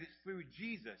 That it's through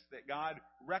Jesus that God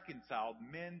reconciled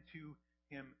men to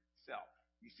Himself.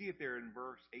 You see it there in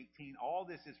verse 18. All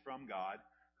this is from God,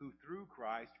 who through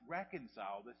Christ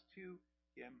reconciled us to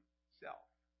Himself.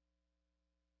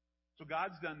 So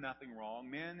God's done nothing wrong.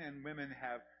 Men and women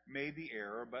have made the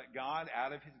error, but God,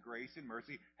 out of His grace and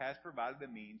mercy, has provided the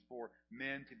means for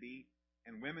men to be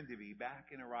and women to be back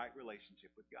in a right relationship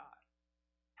with God.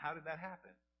 How did that happen?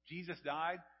 Jesus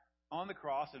died on the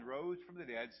cross and rose from the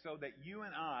dead so that you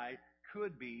and I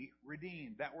could be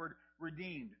redeemed. That word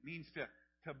redeemed means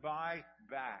to buy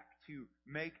back, to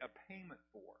make a payment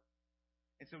for.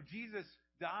 And so Jesus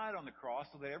died on the cross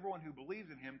so that everyone who believes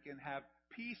in Him can have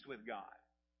peace with God.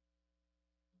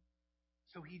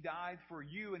 So He died for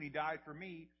you and He died for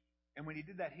me. And when He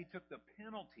did that, He took the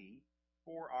penalty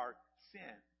for our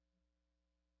sin.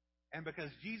 And because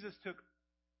Jesus took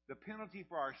the penalty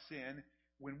for our sin,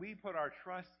 when we put our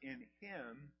trust in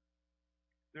Him,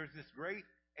 there's this great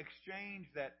exchange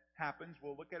that happens.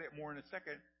 We'll look at it more in a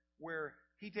second, where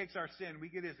He takes our sin, we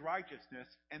get His righteousness,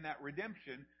 and that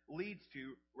redemption leads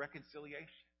to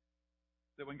reconciliation.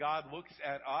 That when God looks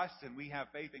at us and we have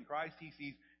faith in Christ, He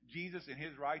sees Jesus in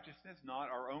His righteousness, not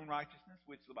our own righteousness,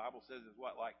 which the Bible says is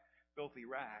what? Like filthy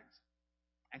rags.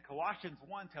 And Colossians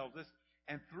 1 tells us,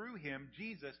 and through Him,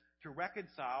 Jesus, to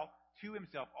reconcile to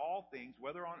himself all things,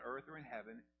 whether on earth or in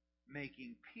heaven,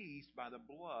 making peace by the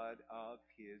blood of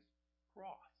his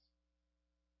cross.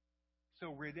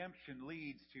 So redemption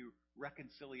leads to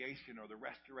reconciliation or the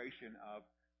restoration of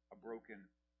a broken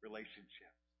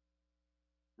relationship.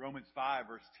 Romans 5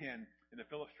 verse 10 in the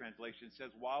Phillips translation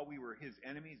says, while we were his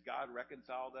enemies, God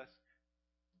reconciled us.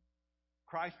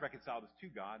 Christ reconciled us to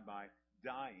God by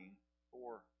dying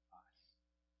for us.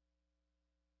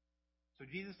 So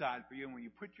Jesus died for you, and when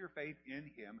you put your faith in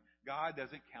him, God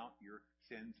doesn't count your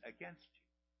sins against you.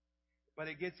 But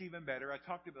it gets even better. I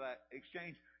talked about that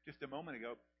exchange just a moment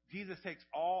ago. Jesus takes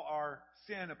all our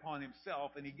sin upon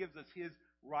himself, and he gives us his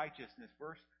righteousness.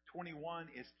 Verse 21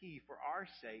 is key. For our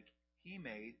sake, he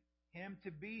made him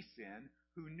to be sin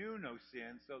who knew no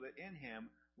sin, so that in him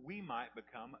we might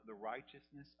become the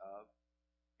righteousness of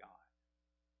God.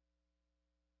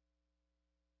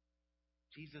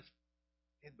 Jesus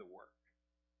did the work.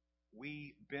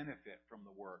 We benefit from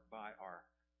the work by our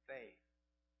faith.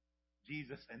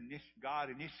 God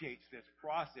initiates this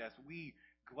process. We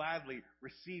gladly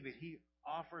receive it. He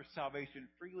offers salvation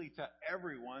freely to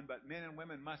everyone, but men and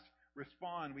women must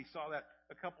respond. We saw that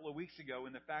a couple of weeks ago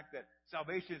in the fact that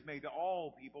salvation is made to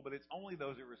all people, but it's only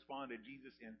those who respond to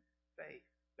Jesus in faith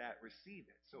that receive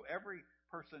it. So every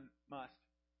person must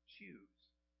choose.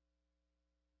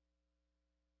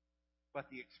 But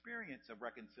the experience of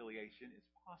reconciliation is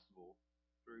possible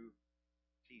through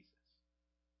Jesus.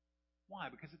 Why?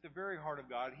 Because at the very heart of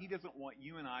God, he doesn't want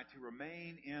you and I to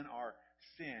remain in our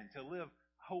sin, to live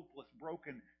hopeless,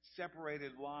 broken,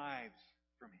 separated lives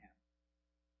from him.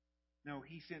 No,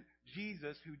 he sent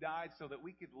Jesus who died so that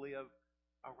we could live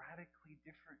a radically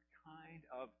different kind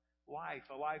of life,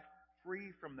 a life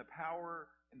free from the power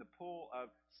and the pull of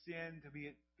sin, to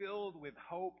be filled with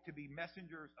hope, to be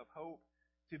messengers of hope,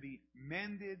 to be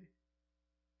mended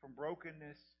from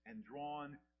brokenness and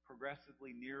drawn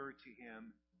progressively nearer to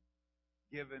him,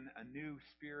 given a new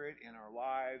spirit in our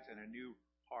lives and a new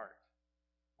heart.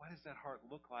 What does that heart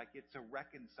look like? It's a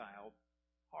reconciled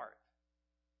heart.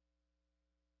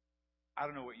 I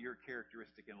don't know what your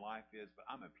characteristic in life is, but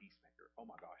I'm a peacemaker. Oh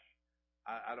my gosh.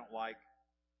 I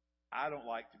don't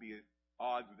like to be at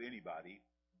odds with anybody.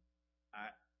 I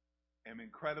am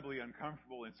incredibly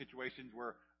uncomfortable in situations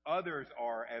where others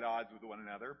are at odds with one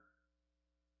another.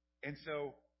 And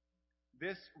so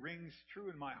this rings true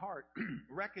in my heart,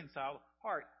 reconciled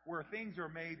heart, where things are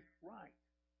made right.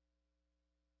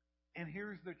 And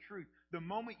here's the truth. The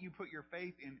moment you put your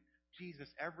faith in Jesus,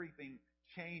 everything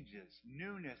changes.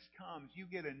 Newness comes. You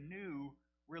get a new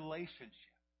relationship.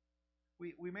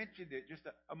 We mentioned it just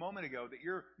a moment ago that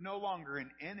you're no longer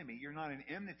an enemy. You're not in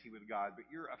enmity with God, but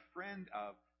you're a friend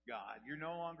of God. You're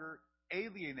no longer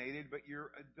alienated, but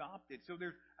you're adopted. So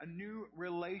there's a new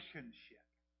relationship.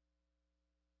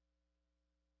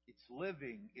 It's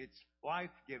living, it's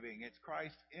life-giving, it's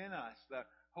Christ in us, the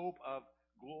hope of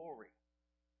glory.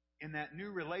 And that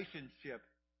new relationship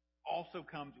also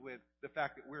comes with the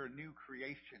fact that we're a new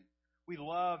creation. We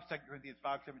love 2 Corinthians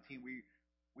 5:17.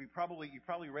 You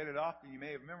probably read it often, you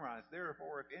may have memorized.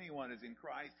 Therefore, if anyone is in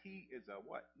Christ, he is a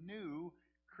what? New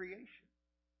creation.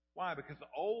 Why? Because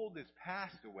the old is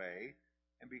passed away,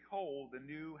 and behold, the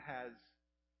new has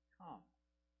come.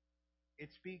 It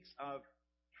speaks of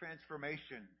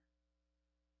transformation.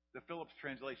 The Phillips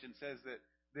translation says that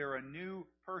they're a new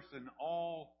person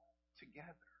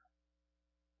altogether.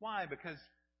 Why? Because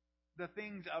the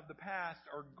things of the past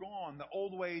are gone. The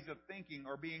old ways of thinking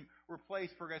are being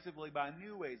replaced progressively by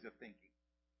new ways of thinking.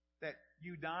 That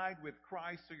you died with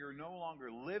Christ, so you're no longer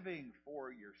living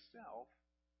for yourself.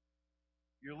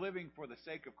 You're living for the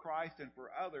sake of Christ and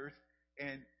for others,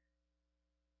 and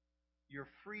you're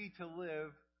free to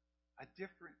live a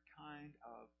different kind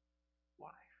of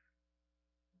life.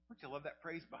 Don't you love that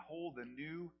phrase? Behold, the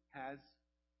new has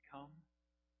come.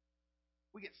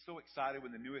 We get so excited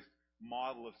when the newest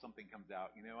model of something comes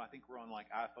out. You know, I think we're on like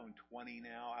iPhone 20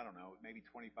 now. I don't know, maybe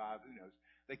 25. Who knows?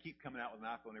 They keep coming out with an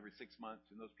iPhone every 6 months.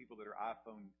 And those people that are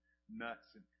iPhone nuts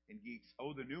and geeks,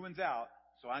 oh, the new one's out,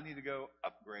 so I need to go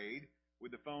upgrade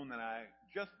with the phone that I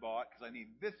just bought because I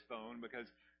need this phone because,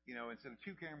 you know, instead of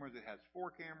 2 cameras, it has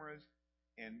 4 cameras.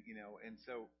 And, you know, and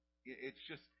so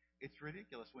it's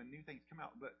ridiculous when new things come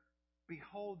out. But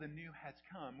behold, the new has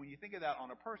come. When you think of that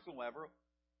on a personal level,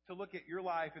 to look at your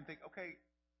life and think, okay,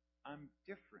 I'm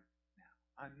different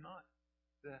now. I'm not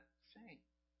the same.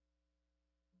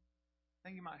 I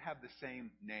think you might have the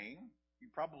same name. You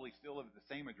probably still live at the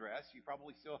same address. You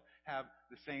probably still have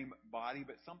the same body,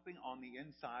 but something on the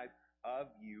inside of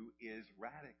you is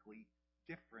radically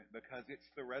different because it's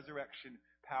the resurrection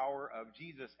power of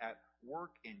Jesus at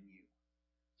work in you.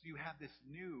 So you have this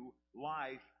new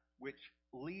life which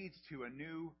leads to a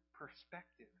new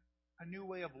perspective, a new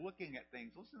way of looking at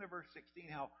things. Listen to verse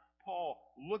 16, how Paul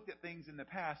looked at things in the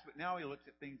past, but now he looks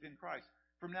at things in Christ.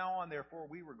 From now on, therefore,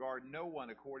 we regard no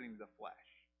one according to the flesh.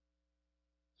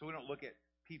 So we don't look at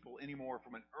people anymore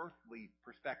from an earthly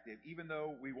perspective, even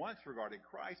though we once regarded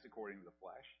Christ according to the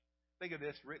flesh. Think of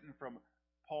this written from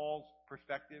Paul's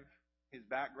perspective, his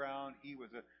background. He was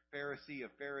a Pharisee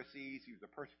of Pharisees. He was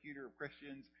a persecutor of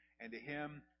Christians. And to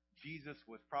him, Jesus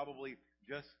was probably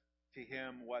just to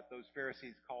him what those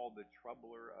Pharisees called the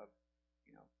troubler of,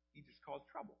 he just caused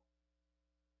trouble.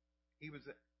 He was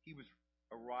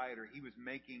a rioter. He was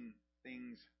making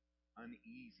things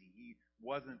uneasy. He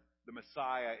wasn't the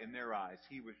Messiah in their eyes.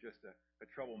 He was just a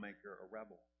troublemaker, a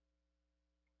rebel.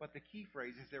 But the key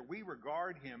phrase is there, we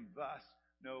regard him thus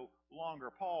no longer.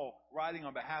 Paul, writing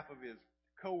on behalf of his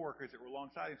co-workers that were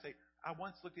alongside him, say, I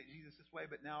once looked at Jesus this way,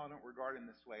 but now I don't regard him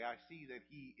this way. I see that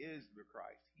he is the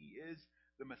Christ. He is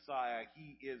the Messiah.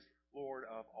 He is Lord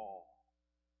of all.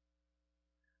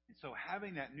 And so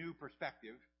having that new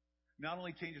perspective not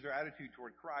only changes our attitude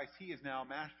toward Christ, he is now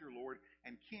Master, Lord,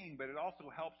 and King, but it also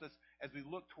helps us as we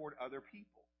look toward other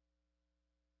people.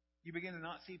 You begin to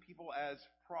not see people as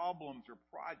problems or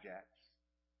projects,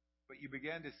 but you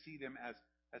begin to see them as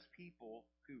people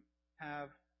who have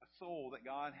a soul that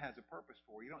God has a purpose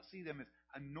for. You don't see them as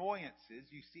annoyances.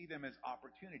 You see them as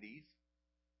opportunities.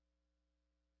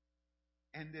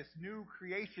 And this new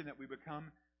creation that we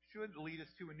become should lead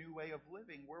us to a new way of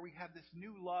living where we have this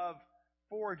new love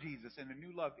for Jesus and a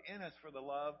new love in us for the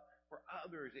love for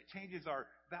others. It changes our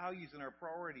values and our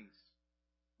priorities,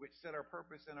 which set our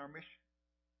purpose and our mission.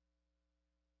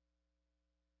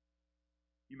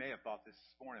 You may have thought this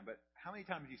morning, but how many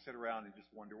times do you sit around and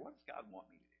just wonder, what does God want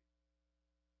me to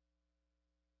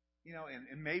do?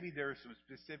 And maybe there are some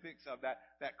specifics of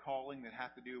that calling that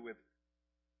have to do with,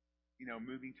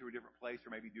 moving to a different place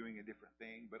or maybe doing a different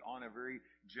thing. But on a very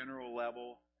general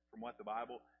level, from what the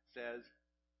Bible says,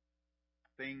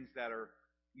 things that are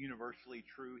universally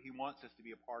true, he wants us to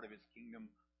be a part of his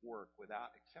kingdom work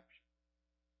without exception.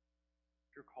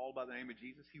 If you're called by the name of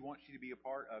Jesus, he wants you to be a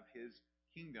part of his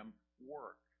kingdom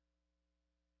work.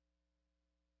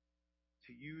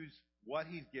 To use what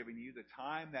he's given you, the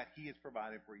time that he has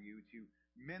provided for you to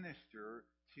minister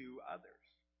to others.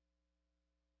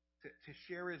 To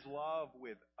share his love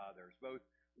with others, both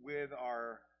with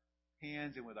our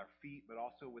hands and with our feet, but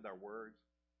also with our words.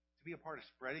 To be a part of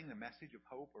spreading the message of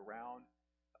hope around.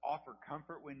 To offer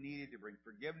comfort when needed. To bring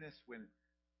forgiveness when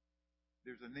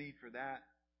there's a need for that.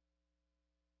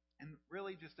 And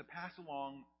really just to pass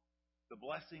along the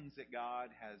blessings that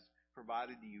God has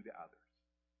provided to you to others.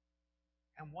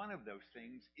 And one of those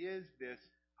things is this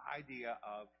idea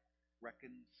of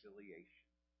reconciliation.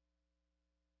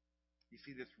 You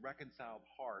see, this reconciled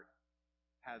heart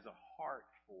has a heart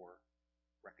for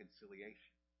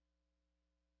reconciliation.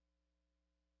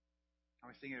 I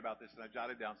was thinking about this and I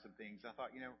jotted down some things. I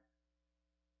thought,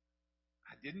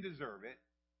 I didn't deserve it.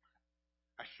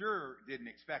 I sure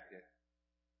didn't expect it.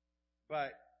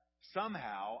 But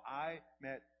somehow I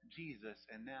met Jesus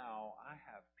and now I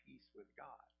have peace with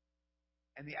God.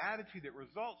 And the attitude that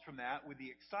results from that with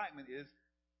the excitement is,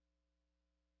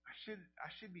 I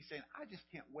should be saying, I just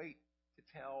can't wait to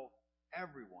tell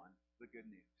everyone the good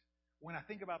news. When I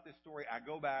think about this story, I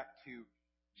go back to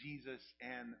Jesus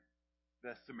and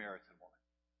the Samaritan woman.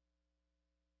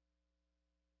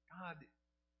 God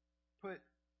put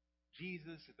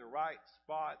Jesus at the right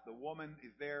spot. The woman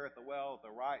is there at the well at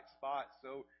the right spot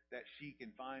so that she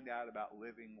can find out about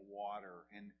living water.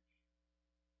 And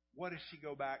what does she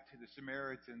go back to the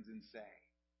Samaritans and say?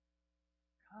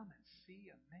 Come and see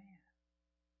a man,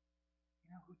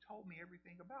 who told me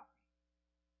everything about me.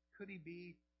 Could he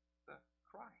be the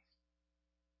Christ?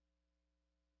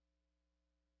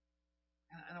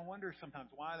 And I wonder sometimes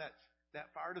why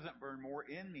that fire doesn't burn more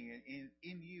in me and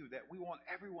in you, that we want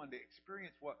everyone to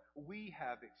experience what we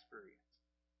have experienced.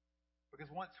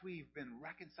 Because once we've been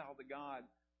reconciled to God,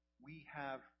 we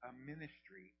have a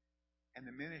ministry. And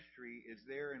the ministry is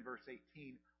there in verse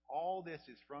 18. All this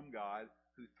is from God,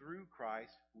 who through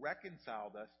Christ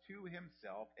reconciled us to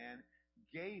himself and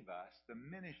gave us the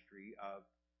ministry of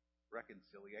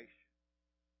reconciliation.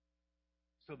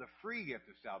 So the free gift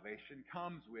of salvation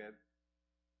comes with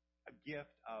a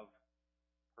gift of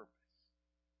purpose.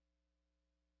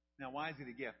 Now, why is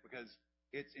it a gift? Because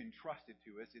it's entrusted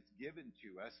to us. It's given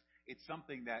to us. It's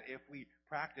something that if we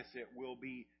practice it will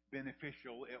be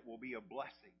beneficial. It will be a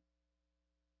blessing.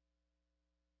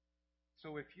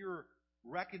 So if you're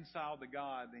reconciled to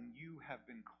God, then you have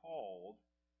been called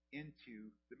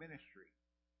into the ministry.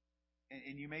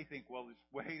 And you may think, well, just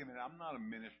wait a minute, I'm not a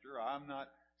minister. I'm not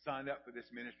signed up for this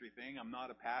ministry thing. I'm not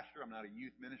a pastor. I'm not a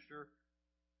youth minister.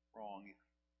 Wrong.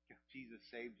 If Jesus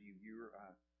saved you, you're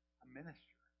a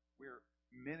minister. We're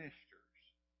ministers.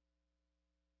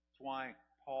 That's why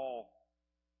Paul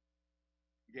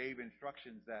gave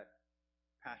instructions that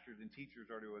pastors and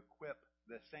teachers are to equip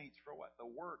the saints for what? The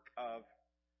work of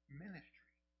ministry.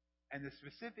 And the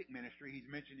specific ministry he's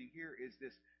mentioning here is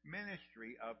this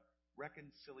ministry of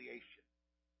reconciliation.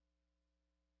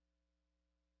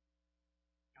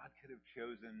 God could have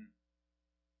chosen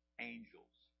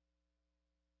angels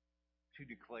to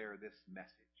declare this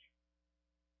message.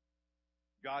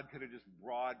 God could have just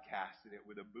broadcasted it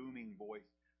with a booming voice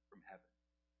from heaven.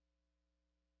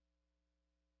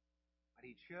 But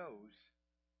he chose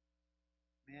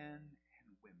men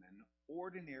and women,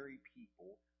 ordinary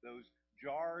people, those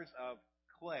jars of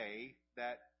clay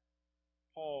that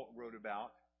Paul wrote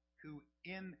about, who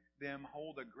in them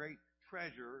hold a great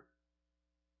treasure,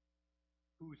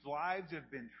 whose lives have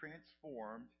been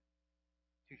transformed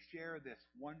to share this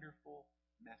wonderful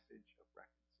message of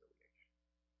reconciliation.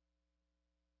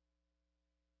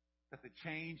 That the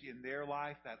change in their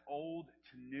life, that old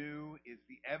to new, is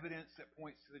the evidence that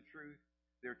points to the truth.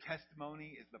 Their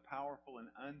testimony is the powerful and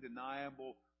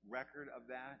undeniable record of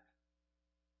that.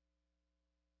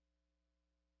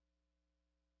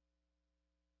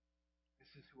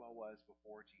 This is who I was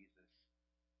before Jesus.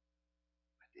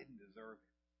 I didn't deserve it.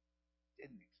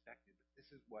 Didn't expect it, but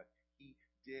this is what he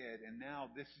did. And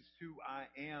now this is who I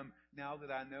am now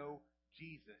that I know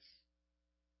Jesus.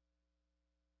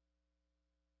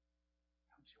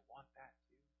 Don't you want that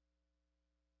too?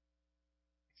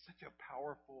 It's such a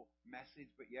powerful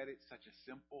message, but yet it's such a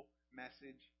simple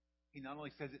message. He not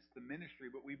only says it's the ministry,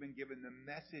 but we've been given the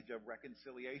message of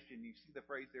reconciliation. You see the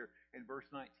phrase there in verse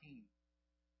 19.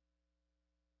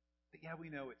 But yeah, we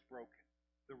know it's broken.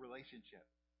 The relationship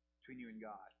between you and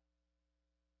God.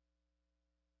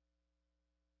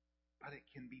 But it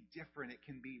can be different. It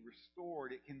can be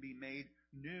restored. It can be made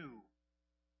new.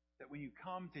 That when you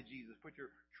come to Jesus, put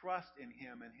your trust in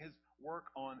Him and His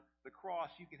work on the cross,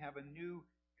 you can have a new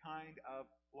kind of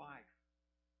life.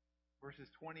 Verses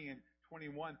 20 and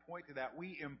 21 point to that.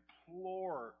 We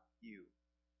implore you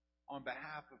on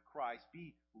behalf of Christ,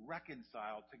 be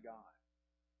reconciled to God.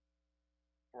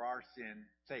 For our sin's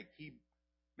sake, He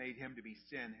made Him to be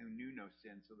sin who knew no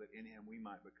sin, so that in Him we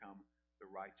might become the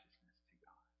righteousness.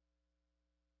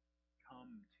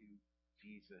 Come to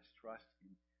Jesus. Trust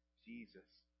in Jesus.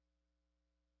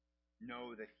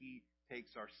 Know that He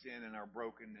takes our sin and our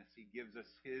brokenness. He gives us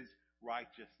His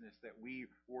righteousness, that we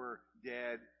were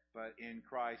dead, but in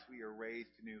Christ we are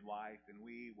raised to new life, and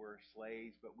we were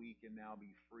slaves, but we can now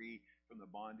be free from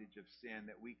the bondage of sin,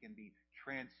 that we can be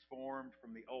transformed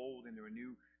from the old into a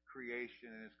new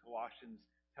creation, and as Colossians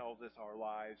tells us, our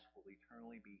lives will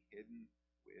eternally be hidden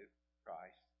with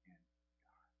Christ.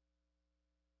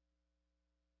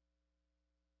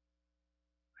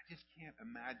 I just can't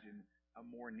imagine a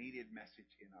more needed message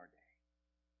in our day.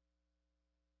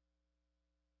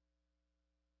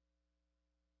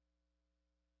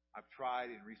 I've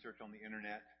tried and researched on the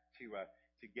internet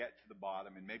to get to the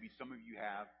bottom, and maybe some of you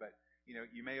have, but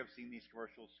you may have seen these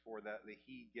commercials for the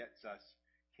He Gets Us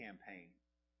campaign.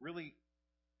 Really,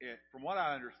 from what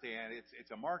I understand,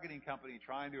 it's a marketing company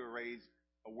trying to raise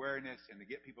awareness and to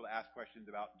get people to ask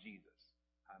questions about Jesus.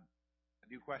 I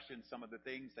do question some of the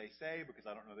things they say because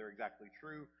I don't know they're exactly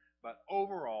true. But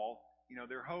overall,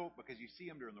 their hope, because you see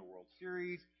them during the World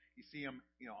Series, you see them,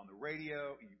 on the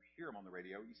radio, you hear them on the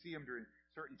radio, you see them during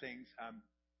certain things.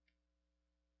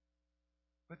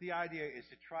 But the idea is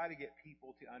to try to get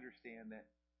people to understand that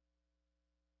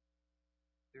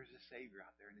there's a Savior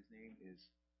out there, and His name is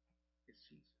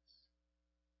Jesus.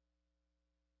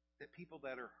 That people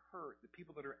that are hurt, the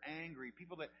people that are angry,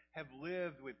 people that have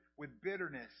lived with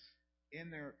bitterness in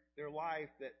their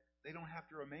life, that they don't have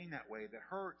to remain that way. That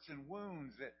hurts and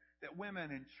wounds that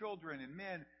women and children and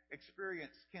men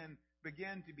experience can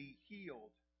begin to be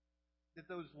healed. That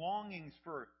those longings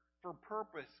for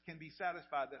purpose can be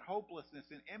satisfied. That hopelessness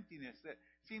and emptiness that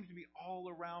seems to be all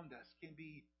around us can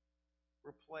be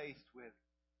replaced with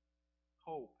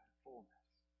hope and fullness.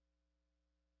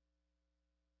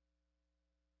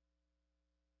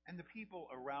 And the people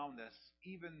around us,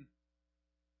 even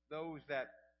those that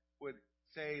would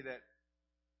say that,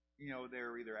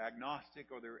 they're either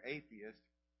agnostic or they're atheist,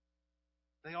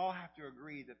 they all have to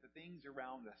agree that the things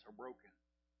around us are broken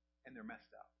and they're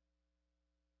messed up.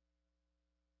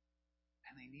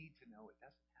 And they need to know it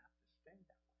doesn't have to stay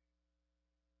that way.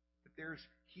 That there's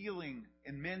healing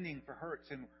and mending for hurts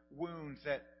and wounds,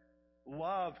 that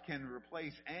love can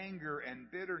replace anger and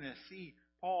bitterness. See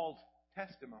Paul's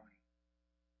testimony.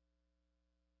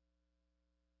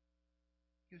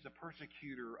 He was a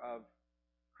persecutor of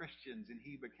Christians, and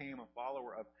he became a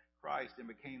follower of Christ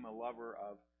and became a lover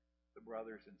of the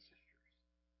brothers and sisters.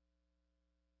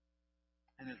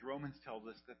 And as Romans tells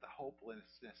us that the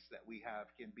hopelessness that we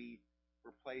have can be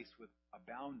replaced with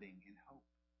abounding in hope.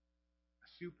 A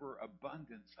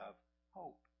superabundance of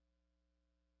hope.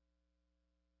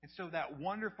 And so that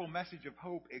wonderful message of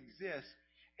hope exists,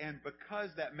 and because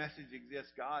that message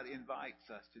exists, God invites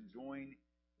us to join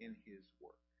in His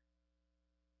work.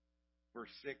 Verse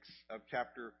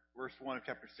 1 of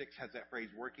chapter 6 has that phrase,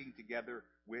 working together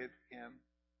with Him.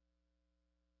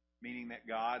 Meaning that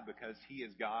God, because He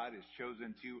is God, is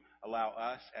chosen to allow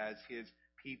us as His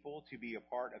people to be a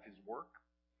part of His work.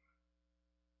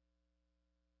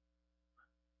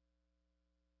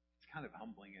 It's kind of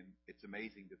humbling, and it's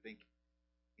amazing to think,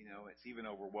 it's even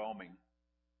overwhelming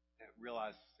to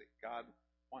realize that God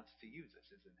wants to use us,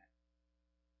 isn't it?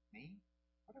 Me?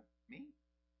 Me?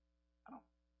 I don't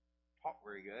talk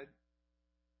very good.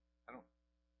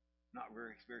 Not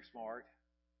very smart.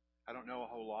 I don't know a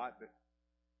whole lot, but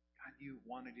God, you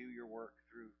want to do your work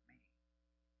through me.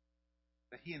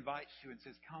 That He invites you and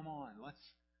says, come on, let's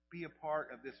be a part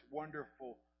of this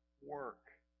wonderful work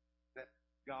that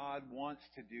God wants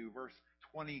to do. Verse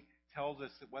 20 tells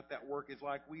us what that work is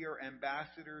like. We are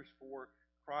ambassadors for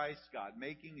Christ, God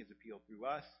making His appeal through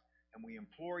us, and we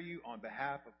implore you on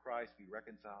behalf of Christ, be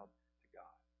reconciled to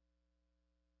God.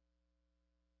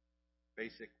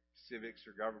 Basic civics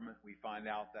or government, we find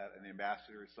out that an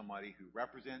ambassador is somebody who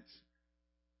represents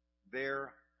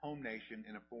their home nation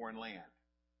in a foreign land.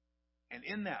 And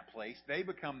in that place, they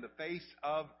become the face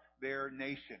of their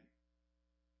nation.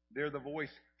 They're the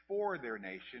voice for their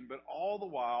nation, but all the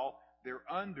while, they're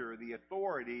under the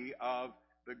authority of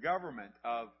the government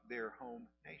of their home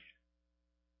nation.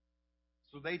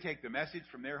 So they take the message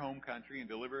from their home country and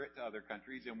deliver it to other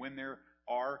countries, and when there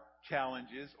are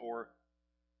challenges or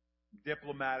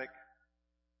diplomatic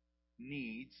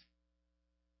needs,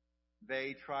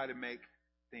 they try to make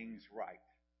things right.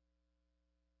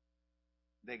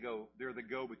 They're the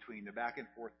go-between, the back and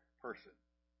forth person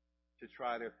to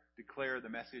try to declare the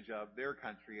message of their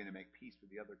country and to make peace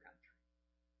with the other country.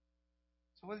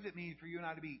 So what does it mean for you and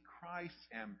I to be Christ's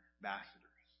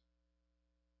ambassadors?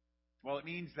 Well, it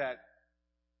means that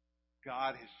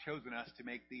God has chosen us to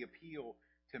make the appeal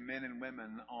to men and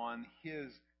women on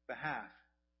His behalf.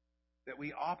 That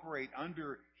we operate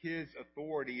under His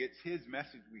authority. It's His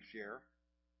message we share.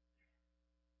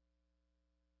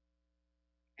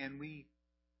 And we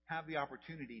have the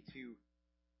opportunity to,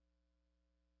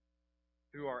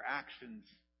 through our actions,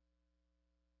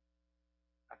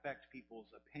 affect people's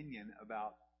opinion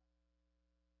about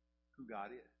who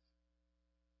God is.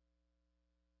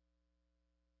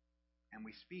 And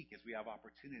we speak as we have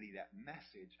opportunity that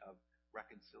message of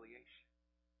reconciliation.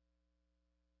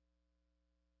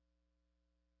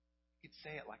 You could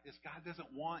say it like this: God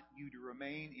doesn't want you to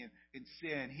remain in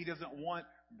sin. He doesn't want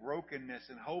brokenness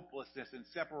and hopelessness and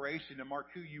separation to mark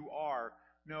who you are.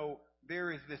 No,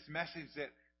 there is this message that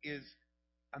is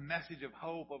a message of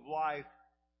hope, of life,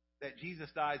 that Jesus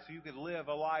died so you could live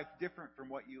a life different from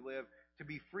what you live, to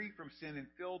be free from sin and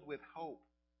filled with hope,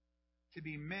 to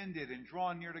be mended and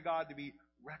drawn near to God, to be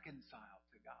reconciled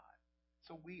to God.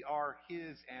 So we are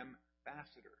His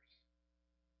ambassadors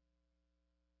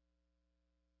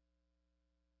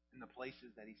in the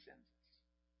places that He sends us.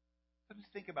 So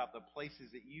just think about the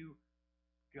places that you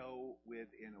go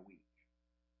within a week.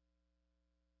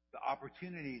 The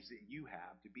opportunities that you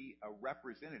have to be a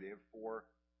representative for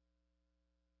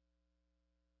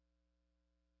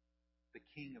the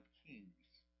King of Kings,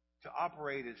 to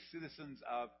operate as citizens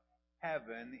of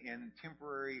heaven in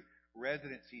temporary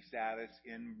residency status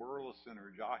in Burleson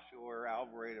or Joshua or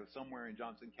Alvarado, somewhere in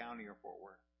Johnson County or Fort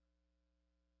Worth.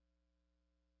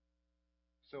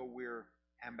 So we're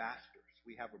ambassadors.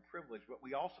 We have a privilege, but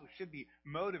we also should be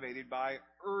motivated by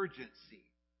urgency.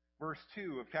 Verse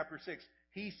 2 of chapter 6,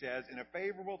 He says, in a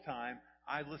favorable time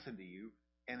I listened to you,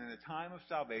 and in a time of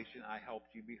salvation I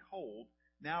helped you. Behold,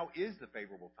 now is the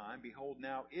favorable time. Behold,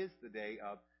 now is the day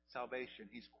of salvation.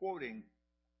 He's quoting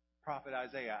prophet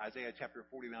Isaiah chapter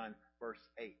 49, verse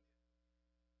 8.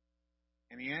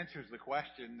 And he answers the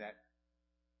question that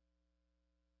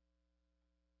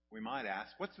we might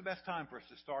ask: what's the best time for us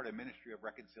to start a ministry of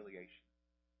reconciliation?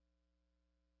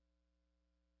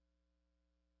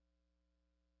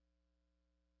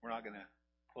 We're not going to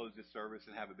close this service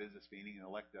and have a business meeting and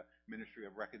elect a ministry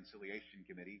of reconciliation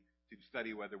committee to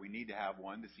study whether we need to have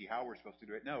one to see how we're supposed to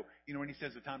do it. No. You know when He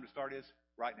says the time to start is?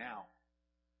 Right now.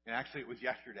 And actually it was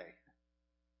yesterday.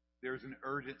 There's an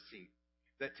urgency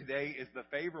that today is the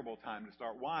favorable time to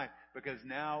start. Why? Because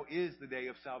now is the day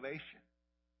of salvation.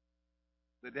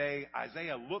 The day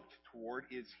Isaiah looked toward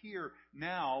is here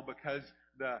now because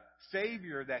the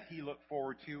Savior that he looked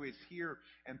forward to is here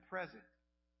and present.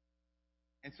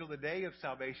 And so the day of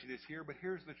salvation is here, but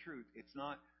here's the truth. It's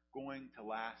not going to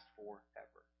last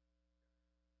forever.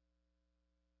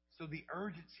 So the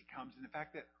urgency comes in the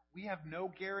fact that we have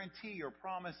no guarantee or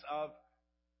promise of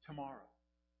tomorrow.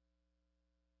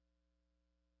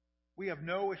 We have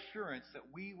no assurance that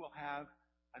we will have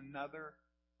another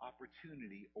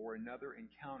opportunity or another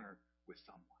encounter with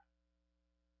someone.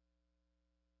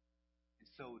 And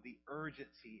so the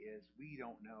urgency is we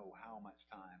don't know how much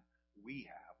time we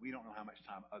have. We don't know how much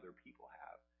time other people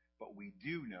have. But we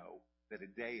do know that a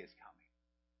day is coming.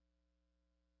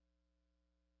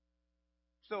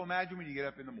 So imagine when you get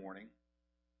up in the morning.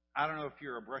 I don't know if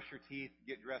you're a brush your teeth,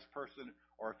 get dressed person,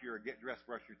 or if you're a get dressed,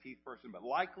 brush your teeth person, but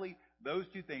likely those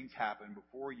two things happen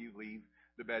before you leave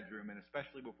the bedroom and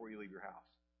especially before you leave your house.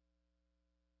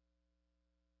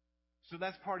 So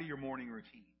that's part of your morning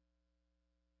routine.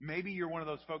 Maybe you're one of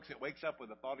those folks that wakes up with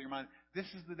a thought in your mind, this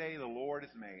is the day the Lord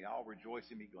has made. I'll rejoice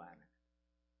and be glad in it.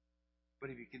 But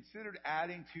if you considered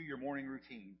adding to your morning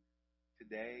routine,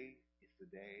 today is the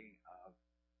day of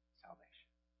salvation.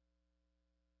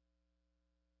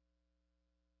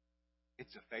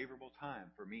 It's a favorable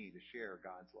time for me to share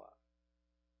God's love.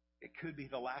 It could be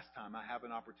the last time I have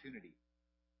an opportunity.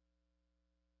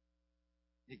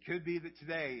 It could be that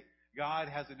today God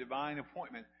has a divine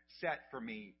appointment set for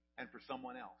me and for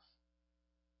someone else.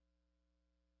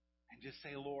 And just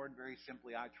say, Lord, very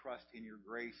simply, I trust in your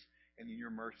grace and in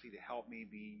your mercy to help me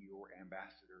be your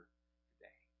ambassador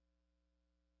today.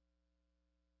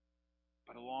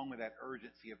 But along with that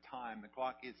urgency of time, the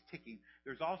clock is ticking.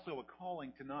 There's also a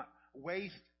calling to not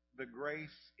waste the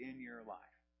grace in your life.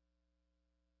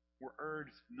 We're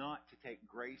urged not to take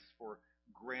grace for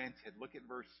granted. Look at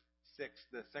verse 6,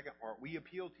 the second part. We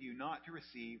appeal to you not to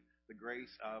receive the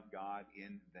grace of God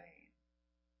in vain.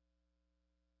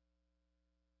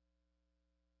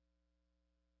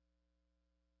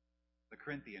 The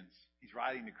Corinthians, he's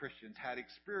writing to Christians, had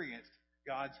experienced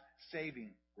God's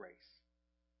saving grace.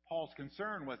 Paul's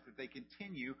concern was that they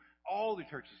continue, all the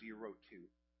churches he wrote to,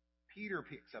 Peter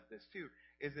picks up this too,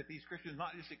 is that these Christians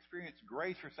not just experience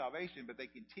grace for salvation, but they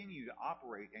continue to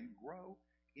operate and grow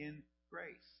in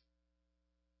grace.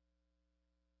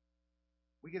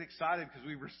 We get excited because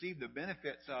we receive the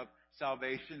benefits of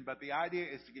salvation, but the idea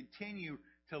is to continue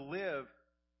to live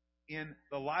in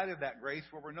the light of that grace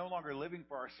where we're no longer living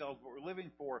for ourselves, but we're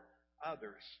living for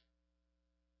others.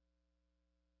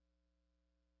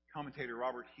 Commentator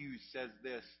Robert Hughes says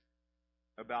this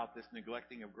about this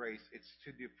neglecting of grace. It's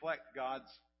to deflect God's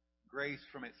grace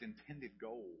from its intended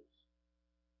goals.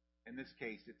 In this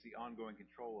case, it's the ongoing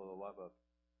control of the love of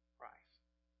Christ.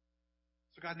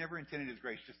 So God never intended His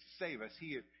grace just to save us.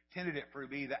 He intended it for to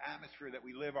be the atmosphere that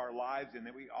we live our lives in,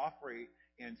 that we operate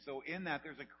in. So in that,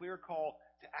 there's a clear call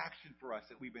to action for us,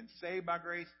 that we've been saved by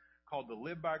grace, called to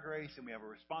live by grace, and we have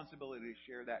a responsibility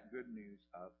to share that good news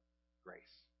of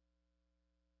grace.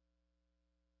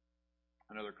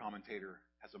 Another commentator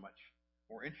has a much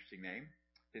more interesting name.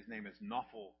 His name is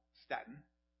Noffel Staton.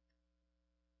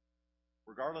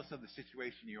 Regardless of the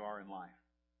situation you are in life,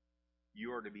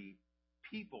 you are to be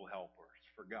people helpers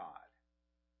for God,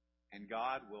 and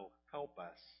God will help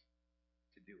us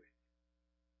to do it.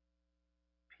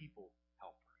 People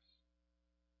helpers.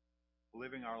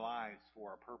 Living our lives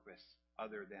for a purpose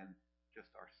other than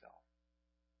just ourselves.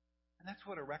 And that's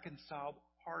what a reconciled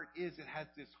heart is. It has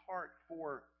this heart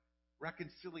for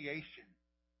reconciliation.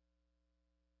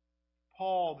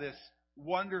 Paul, this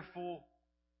wonderful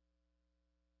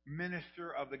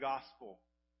minister of the gospel,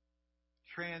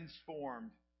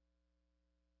 transformed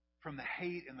from the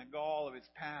hate and the gall of his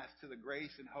past to the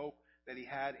grace and hope that he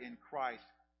had in Christ,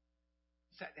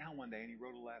 sat down one day and he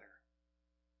wrote a letter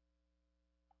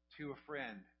to a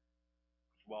friend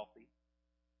who was wealthy,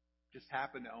 just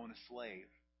happened to own a slave.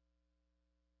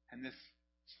 And this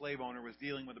slave owner was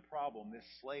dealing with a problem. This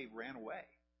slave ran away.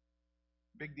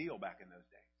 Big deal back in those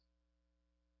days.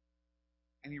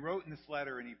 And he wrote in this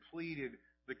letter and he pleaded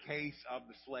the case of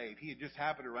the slave. He had just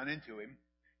happened to run into him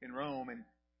in Rome, and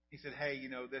he said, hey,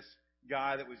 this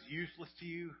guy that was useless to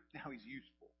you, now he's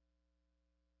useful.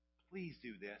 Please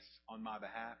do this on my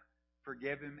behalf.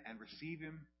 Forgive him and receive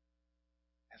him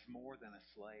as more than a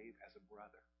slave, as a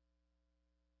brother.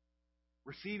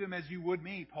 Receive him as you would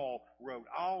me, Paul wrote.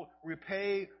 I'll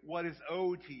repay what is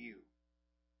owed to you.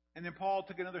 And then Paul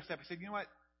took another step. He said, you know what?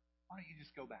 Why don't you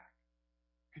just go back?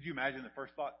 Could you imagine the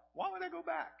first thought? Why would I go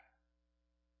back?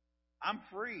 I'm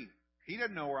free. He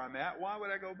doesn't know where I'm at. Why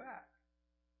would I go back?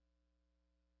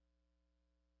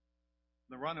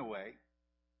 The runaway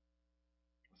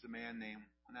was a man named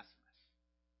Onesimus.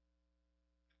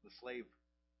 The slave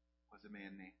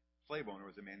owner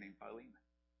was a man named Philemon.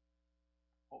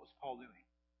 What was Paul doing?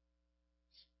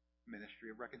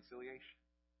 Ministry of reconciliation.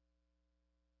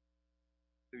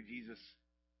 Through Jesus,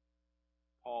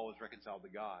 Paul was reconciled to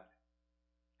God.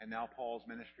 And now Paul's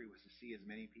ministry was to see as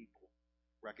many people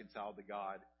reconciled to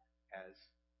God as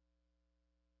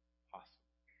possible.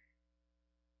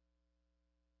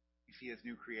 You see, as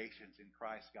new creations in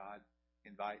Christ, God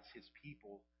invites His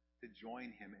people to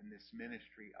join Him in this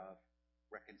ministry of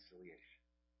reconciliation.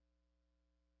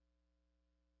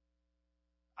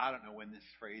 I don't know when this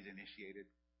phrase initiated.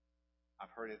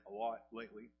 I've heard it a lot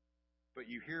lately. But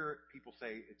you hear people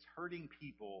say it's hurting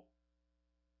people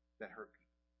that hurt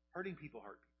people. Hurting people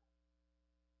hurt people.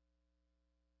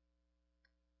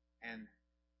 And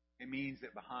it means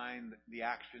that behind the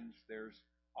actions, there's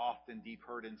often deep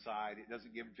hurt inside. It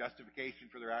doesn't give justification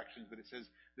for their actions, but it says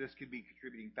this could be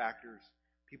contributing factors.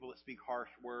 People that speak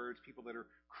harsh words, people that are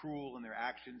cruel in their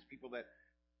actions, people that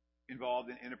involved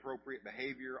in inappropriate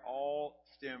behavior, all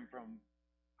stem from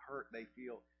hurt they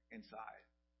feel inside.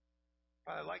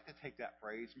 But I'd like to take that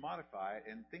phrase, modify it,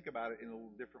 and think about it in a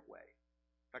little different way.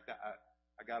 In fact,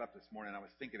 I got up this morning and I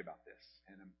was thinking about this,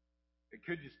 and it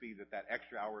could just be that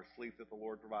extra hour of sleep that the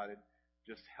Lord provided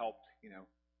just helped.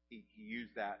 He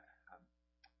used that.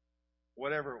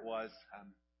 Whatever it was,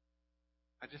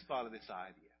 I just thought of this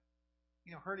idea.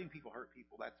 Hurting people hurt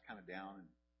people. That's kind of down, and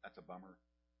that's a bummer.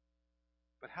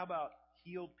 But how about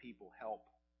healed people help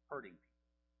hurting people?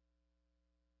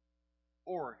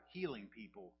 Or healing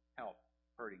people help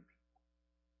hurting people?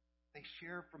 They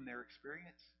share from their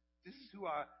experience. This is who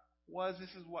I was.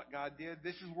 This is what God did.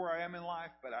 This is where I am in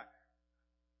life. But I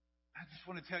just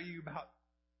want to tell you about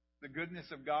the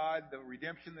goodness of God, the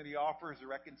redemption that He offers, the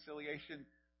reconciliation.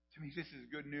 To me, this is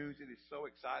good news. It is so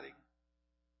exciting.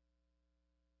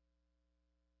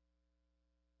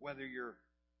 Whether you're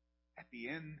at the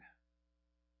end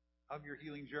of your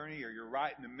healing journey, or you're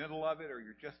right in the middle of it, or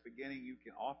you're just beginning, you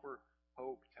can offer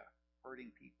hope to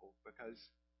hurting people, because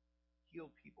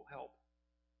healed people help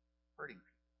hurting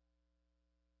people.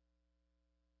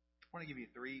 I want to give you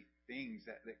 3 things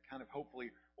that kind of hopefully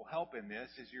will help in this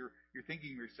as you're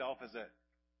thinking of yourself as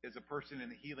a person in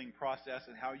the healing process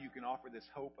and how you can offer this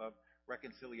hope of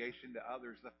reconciliation to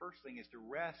others. The first thing is to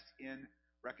rest in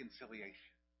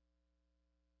reconciliation.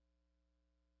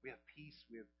 We have peace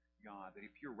with God. That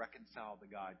if you're reconciled to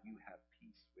God, you have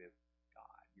peace with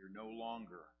God. You're no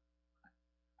longer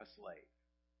a slave,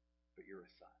 but you're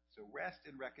a son. So rest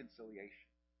in reconciliation.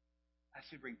 That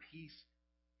should bring peace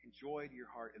and joy to your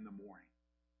heart in the morning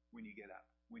when you get up,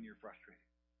 when you're frustrated.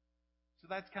 So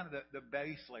that's kind of the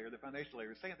base layer, the foundation layer.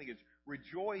 The second thing is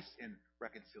rejoice in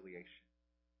reconciliation.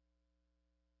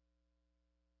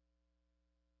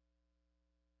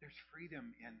 There's freedom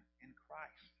in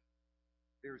Christ.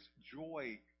 There's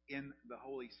joy in the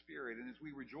Holy Spirit. And as we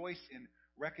rejoice in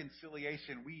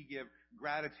reconciliation, we give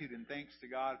gratitude and thanks to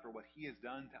God for what He has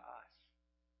done to us.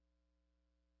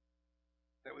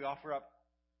 That we offer up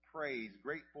praise,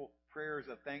 grateful prayers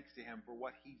of thanks to Him for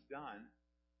what He's done.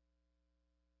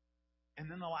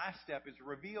 And then the last step is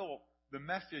reveal the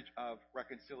message of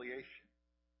reconciliation.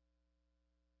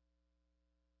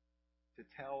 To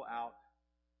tell out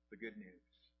the good news.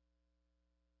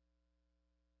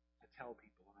 To tell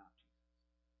people about Jesus.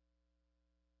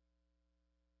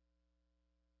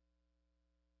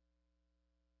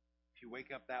 If you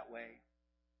wake up that way,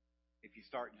 if you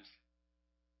start just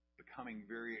becoming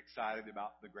very excited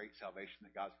about the great salvation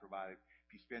that God's provided,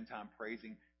 if you spend time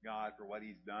praising God for what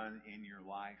He's done in your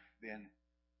life, then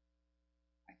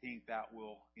I think that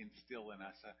will instill in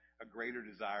us a greater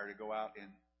desire to go out and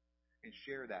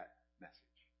share that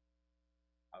message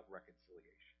of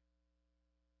reconciliation.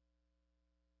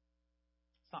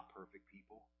 It's not perfect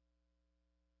people.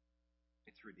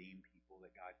 It's redeemed people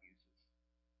that God uses.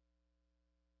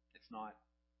 It's not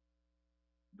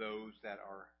those that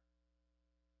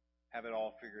have it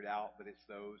all figured out, but it's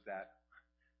those that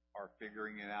are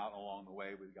figuring it out along the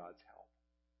way with God's help.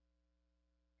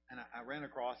 And I ran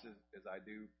across, as I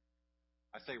do,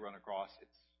 I say run across,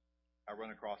 I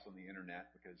run across on the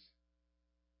internet because,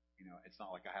 it's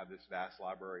not like I have this vast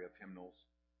library of hymnals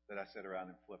that I sit around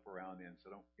and flip around in, so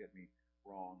don't get me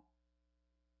wrong.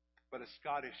 But a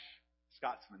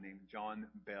Scotsman named John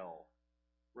Bell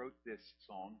wrote this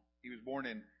song. He was born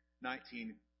in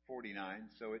 1949,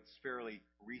 so it's fairly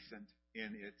recent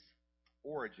in its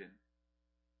origin.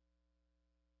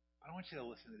 But I want you to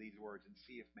listen to these words and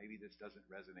see if maybe this doesn't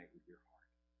resonate with your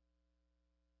heart.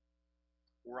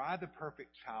 Were I the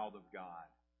perfect child of God,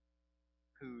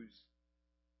 whose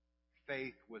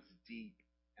faith was deep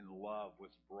and love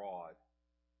was broad.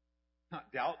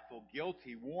 Not doubtful,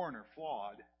 guilty, worn, or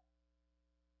flawed.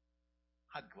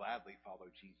 I'd gladly follow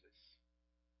Jesus.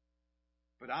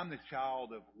 But I'm the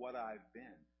child of what I've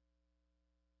been.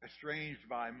 Estranged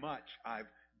by much I've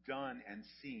done and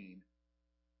seen.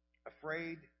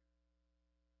 Afraid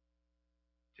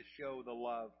to show the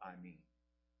love I mean.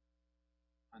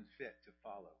 Unfit to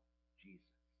follow Jesus.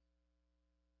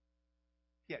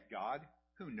 Yet God,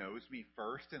 who knows me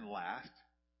first and last,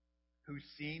 who's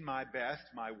seen my best,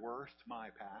 my worst, my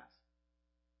past,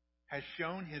 has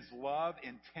shown His love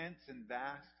intense and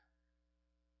vast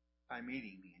by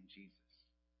meeting me in Jesus.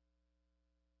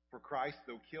 For Christ,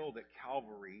 though killed at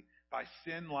Calvary by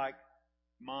sin like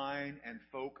mine and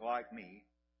folk like me,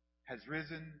 has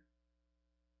risen,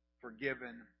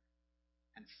 forgiven,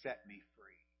 and set me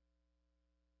free.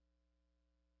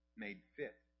 Made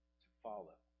fit to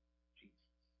follow Jesus.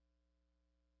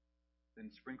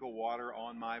 Then sprinkle water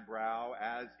on my brow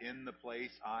as in the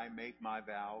place I make my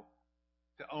vow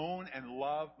to own and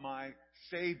love my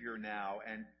Savior now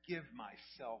and give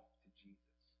myself to Jesus.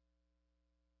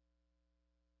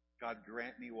 God,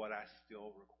 grant me what I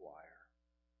still require,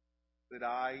 that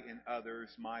I in others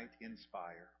might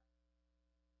inspire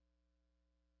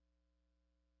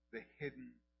the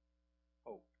hidden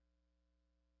hope,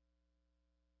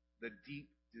 the deep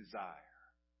desire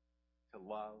to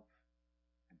love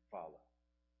and follow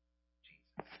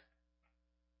Jesus.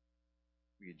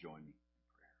 Will you join me in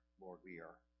prayer? Lord, we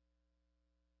are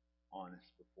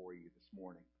honest before you this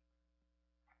morning,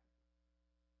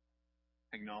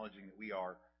 acknowledging that we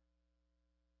are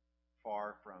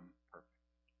far from perfect,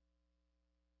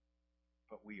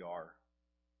 but we are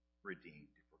redeemed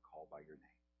if we're called by your name.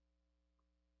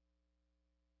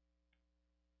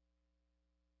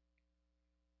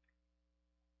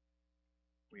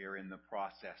 We are in the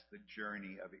process, the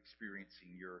journey of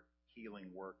experiencing your healing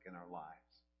work in our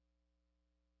lives.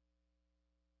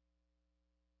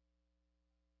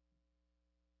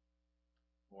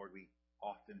 Lord, we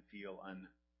often feel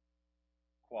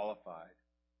unqualified.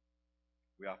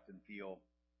 We often feel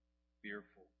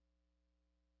fearful.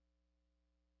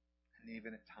 And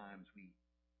even at times we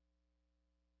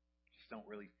just don't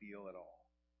really feel at all.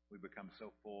 We become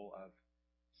so full of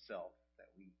self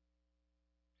that we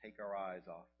take our eyes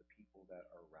off the people that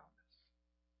are around us.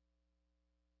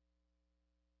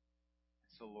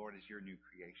 And so, Lord, as your new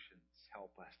creations,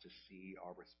 help us to see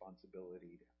our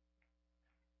responsibility to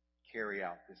carry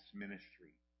out this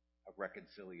ministry of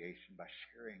reconciliation by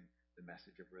sharing the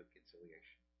message of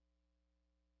reconciliation.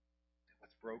 That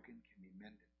what's broken can be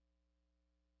mended.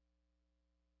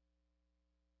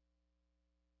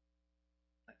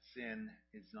 That sin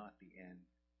is not the end,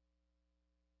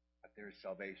 but there is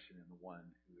salvation in the one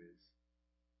who is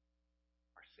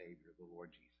our Savior, the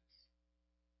Lord Jesus.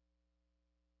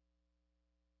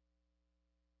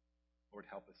 Lord,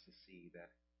 help us to see that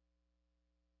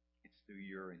it's through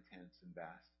your intense and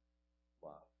vast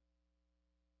love.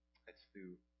 It's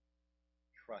through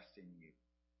trust in you.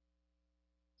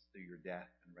 It's through your death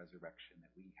and resurrection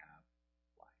that we have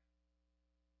life.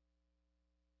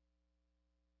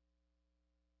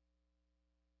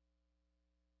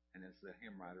 And as the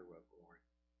hymn writer wrote, Lord,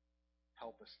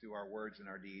 help us through our words and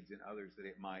our deeds and others that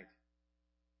it might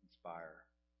inspire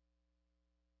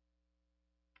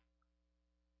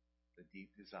the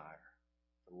deep desire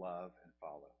to love and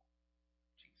follow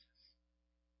Jesus.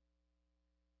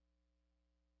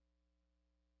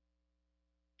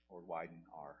 Lord, widen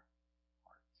our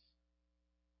hearts.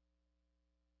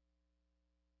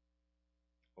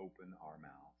 Open our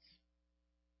mouths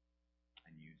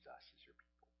and use us as your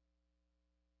people.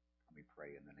 And we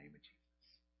pray in the name of Jesus.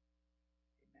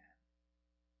 Amen.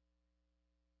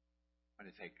 I'm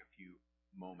going to take a few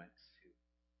moments to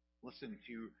listen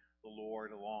to the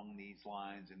Lord along these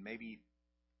lines, and maybe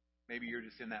you're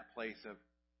just in that place of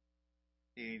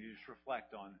needing to just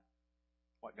reflect on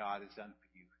what God has done for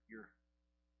you, your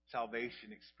salvation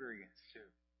experience, to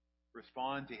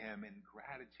respond to Him in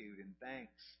gratitude and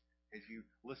thanks as you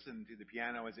listen to the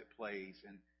piano as it plays,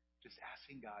 and just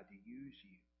asking God to use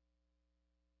you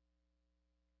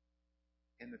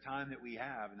in the time that we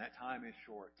have, and that time is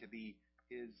short, to be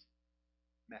His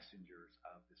messengers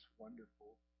of this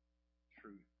wonderful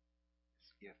truth,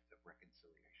 this gift of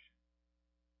reconciliation.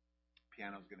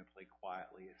 Piano's going to play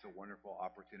quietly. It's a wonderful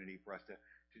opportunity for us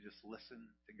to just listen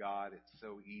to God. It's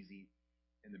so easy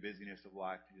in the busyness of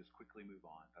life to just quickly move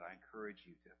on. But I encourage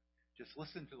you to just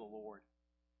listen to the Lord,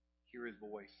 hear His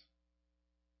voice.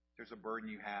 If there's a burden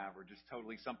you have, or just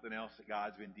totally something else that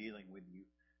God's been dealing with you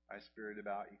by His Spirit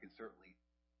about, you can certainly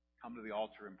come to the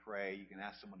altar and pray. You can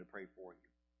ask someone to pray for you.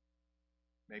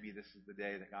 Maybe this is the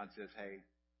day that God says, hey,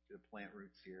 to plant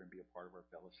roots here and be a part of our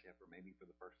fellowship, or maybe for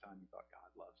the first time you thought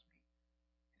God loves me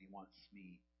and He wants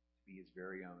me to be His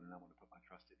very own, and I want to put my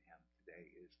trust in Him. Today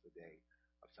is the day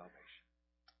of salvation.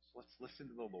 So let's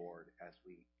listen to the Lord as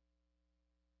we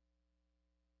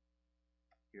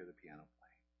hear the piano play.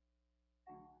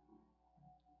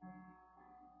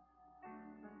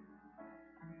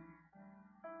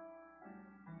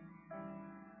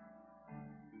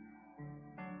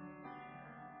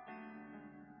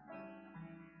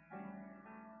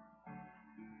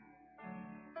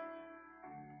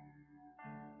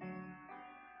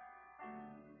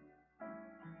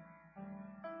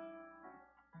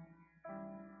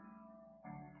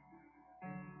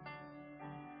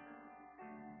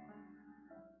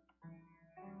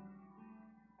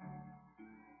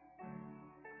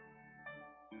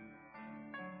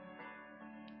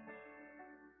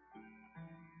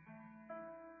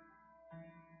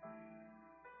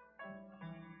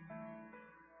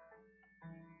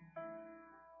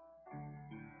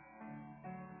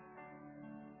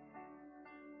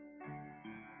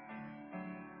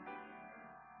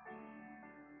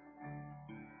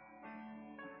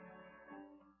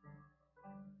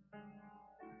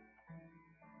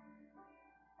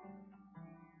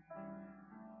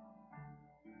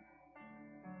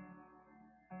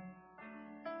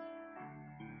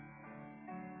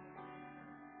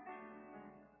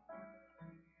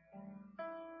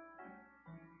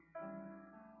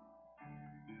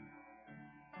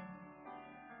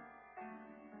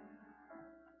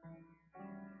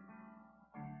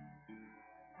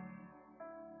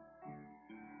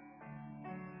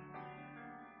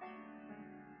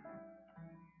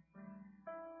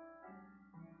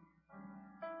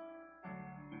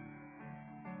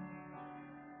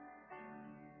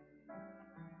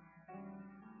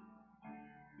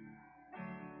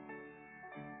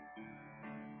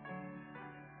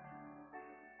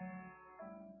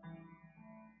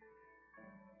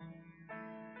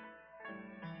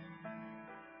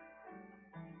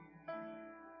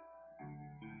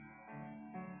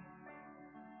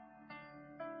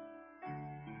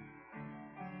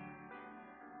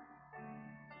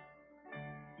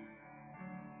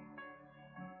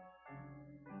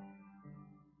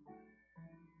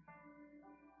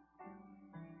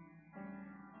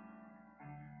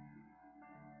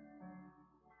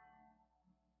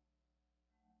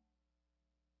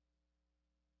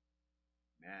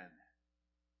 Amen.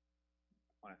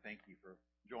 I want to thank you for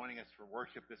joining us for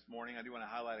worship this morning. I do want to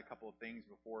highlight a couple of things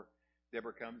before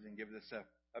Deborah comes and gives us an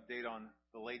update on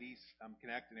the ladies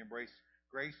Connect and Embrace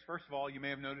Grace. First of all, you may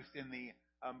have noticed in the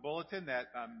bulletin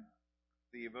that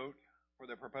the vote for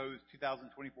the proposed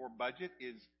 2024 budget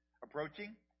is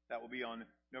approaching. That will be on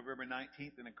November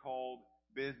 19th in a called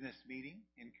business meeting.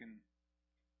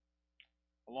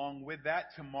 Along with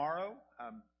that, tomorrow,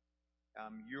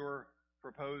 your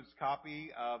proposed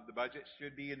copy of the budget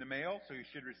should be in the mail, so you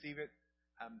should receive it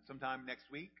sometime next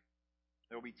week.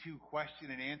 There will be 2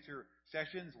 question and answer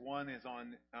sessions. One is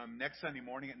on next Sunday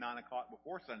morning at 9 o'clock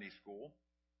before Sunday school,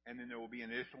 and then there will be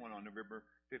an additional one on November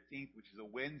 15th, which is a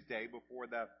Wednesday before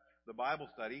the Bible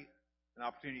study, an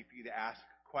opportunity for you to ask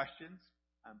questions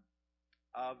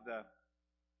of the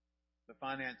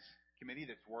finance committee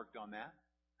that's worked on that,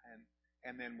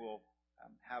 and then we'll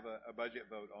have a budget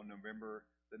vote on November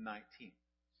the 19th.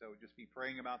 So just be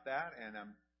praying about that, and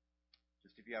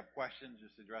just if you have questions,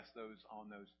 just address those on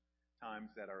those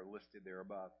times that are listed there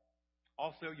above.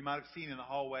 Also, you might have seen in the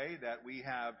hallway that we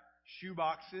have shoe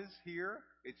boxes here.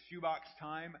 It's shoebox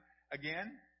time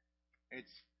again.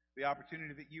 It's the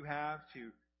opportunity that you have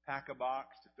to pack a box,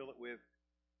 to fill it with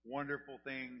wonderful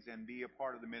things, and be a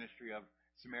part of the ministry of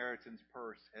Samaritan's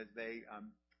Purse as they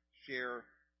share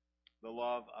the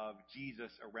love of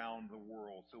Jesus around the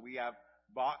world. So we have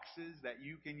boxes that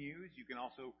you can use. You can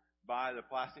also buy the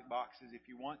plastic boxes if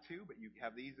you want to, but you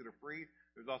have these that are free.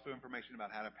 There's also information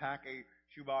about how to pack a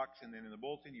shoebox, and then in the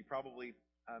bulletin you probably,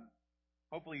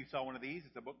 hopefully you saw one of these.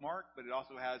 It's a bookmark, but it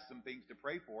also has some things to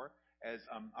pray for as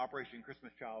Operation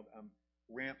Christmas Child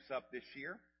ramps up this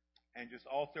year. And just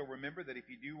also remember that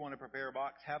if you do want to prepare a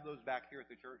box, have those back here at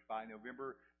the church by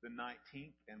November the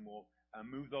 19th, and we'll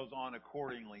move those on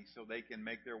accordingly so they can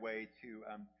make their way to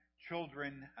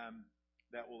children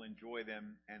that will enjoy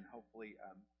them and hopefully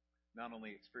not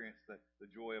only experience the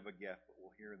joy of a gift, but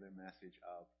will hear the message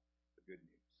of the good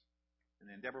news. And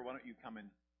then, Deborah, why don't you come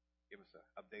and give us an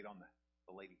update on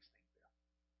the ladies thing there.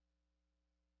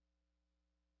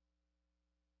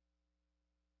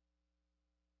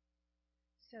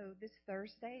 So this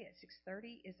Thursday at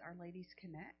 6:30 is our Ladies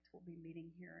Connect. We'll be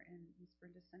meeting here in Miss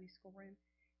Brenda's Sunday School room.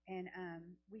 And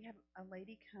we have a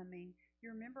lady coming.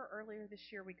 You remember earlier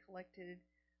this year we collected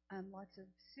lots of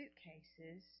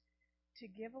suitcases to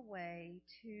give away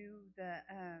to the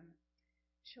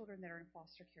children that are in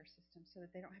foster care systems so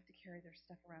that they don't have to carry their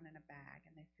stuff around in a bag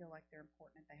and they feel like they're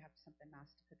important and they have something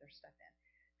nice to put their stuff in.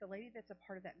 The lady that's a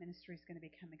part of that ministry is going to be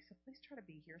coming, so please try to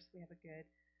be here so we have a good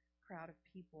crowd of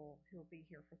people who will be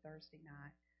here for Thursday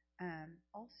night.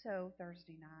 Also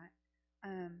Thursday night,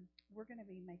 we're going to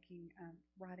be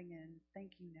writing in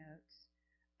thank you notes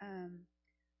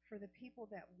for the people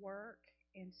that work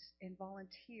and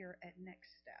volunteer at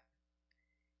Next Step.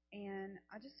 And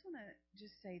I just want to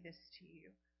just say this to you.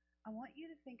 I want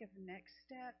you to think of Next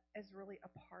Step as really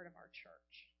a part of our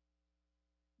church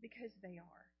because they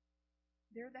are.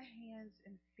 They're the hands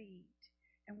and feet,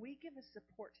 and we give a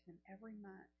support to them every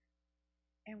month.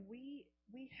 And we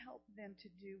help them to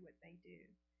do what they do.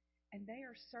 And they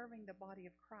are serving the body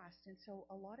of Christ. And so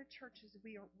a lot of churches,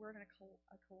 we're in a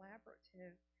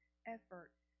collaborative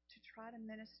effort to try to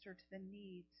minister to the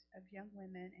needs of young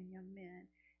women and young men.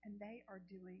 And they are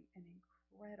doing an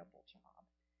incredible job.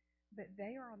 But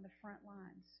they are on the front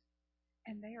lines.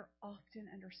 And they are often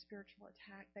under spiritual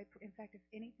attack. In fact, if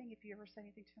you ever say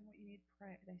anything to them, what you need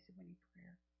prayer, they say, we need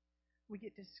prayer. We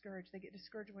get discouraged. They get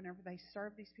discouraged whenever they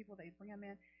serve these people. They bring them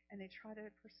in and they try to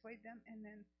persuade them, and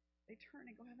then they turn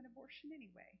and go have an abortion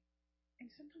anyway. And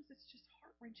sometimes it's just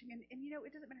heart-wrenching. And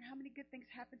it doesn't matter how many good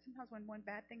things happen. Sometimes when one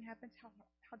bad thing happens,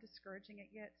 how discouraging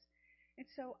it gets. And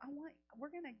so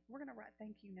we're gonna write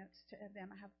thank you notes to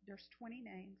them. There's 20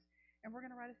 names, and we're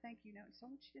gonna write a thank you note. So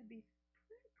I want you to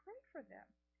pray for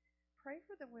them. Pray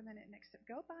for the women at Next Step.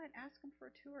 Go by and ask them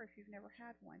for a tour if you've never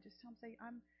had one. Just tell them, say,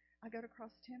 I go to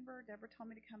Cross Timber. Deborah told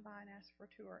me to come by and ask for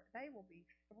a tour. They will be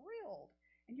thrilled,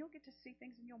 and you'll get to see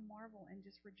things, and you'll marvel and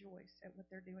just rejoice at what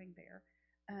they're doing there.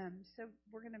 So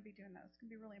we're going to be doing that. It's going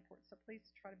to be really important, so please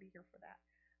try to be here for that.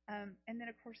 And then,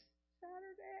 of course,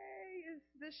 Saturday is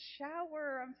the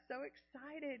shower. I'm so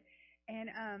excited. And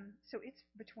so it's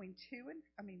between 2 and,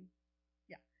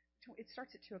 it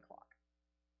starts at 2 o'clock.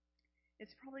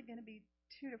 It's probably going to be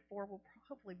 2 to 4.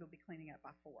 Hopefully we'll be cleaning up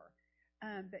by 4.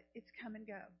 But it's come and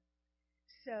go.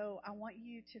 So I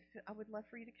would love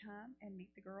for you to come and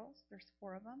meet the girls. There's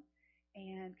 4 of them.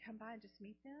 And come by and just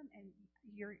meet them. And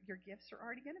your gifts are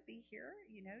already going to be here.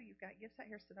 You've got gifts out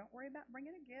here, so don't worry about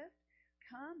bringing a gift.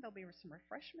 Come. There'll be some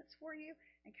refreshments for you.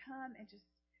 And come and just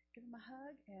give them a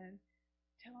hug and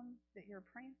tell them that you're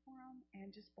praying for them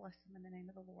and just bless them in the name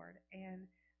of the Lord. And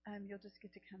you'll just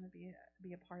get to come and be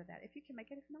a part of that. If you can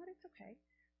make it. If not, it's okay.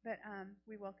 But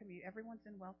we welcome you. Everyone's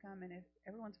welcome, and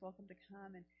everyone's welcome to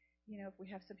come. And if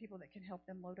we have some people that can help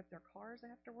them load up their cars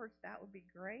afterwards, that would be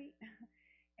great.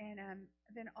 And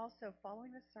then also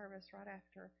following the service, right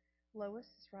after, Lois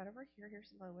is right over here. Here's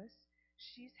Lois.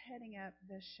 She's heading up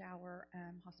the shower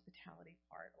hospitality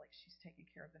part. Like she's taking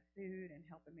care of the food and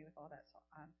helping me with all that. So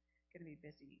I'm going to be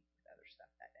busy with other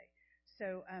stuff that day.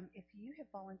 So if you have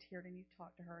volunteered and you've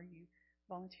talked to her, you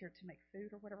volunteered to make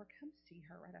food or whatever, come see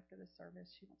her right after the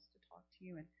service. She wants to talk to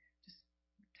you and just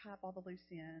tie up all the loose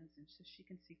ends and so she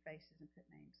can see faces and put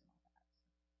names and all that.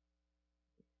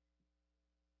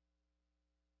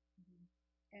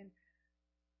 And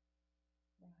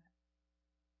right.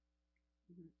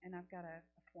 And I've got a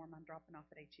form I'm dropping off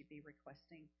at HEB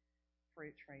requesting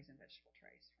fruit trays and vegetable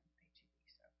trays from HEB.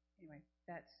 So anyway,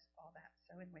 that's all that.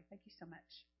 So anyway, thank you so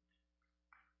much.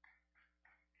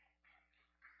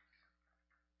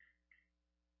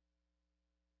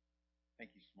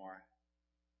 Thank you, Samara.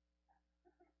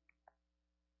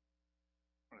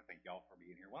 I want to thank y'all for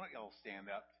being here. Why don't y'all stand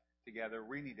up together?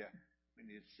 We need to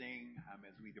sing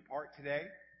as we depart today.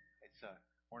 It's a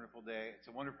wonderful day. It's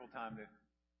a wonderful time to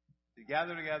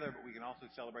gather together, but we can also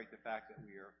celebrate the fact that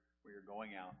we are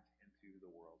going out into the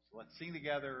world. So let's sing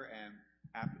together, and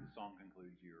after the song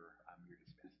concludes, you're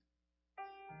dismissed.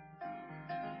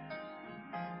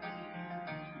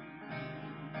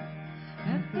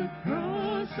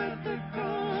 At the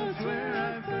cross where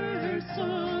I first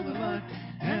saw the light,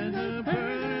 and the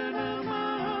burden of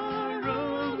my heart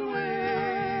rolled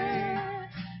away.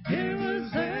 It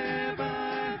was there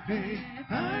by faith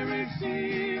I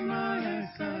received my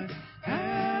sight.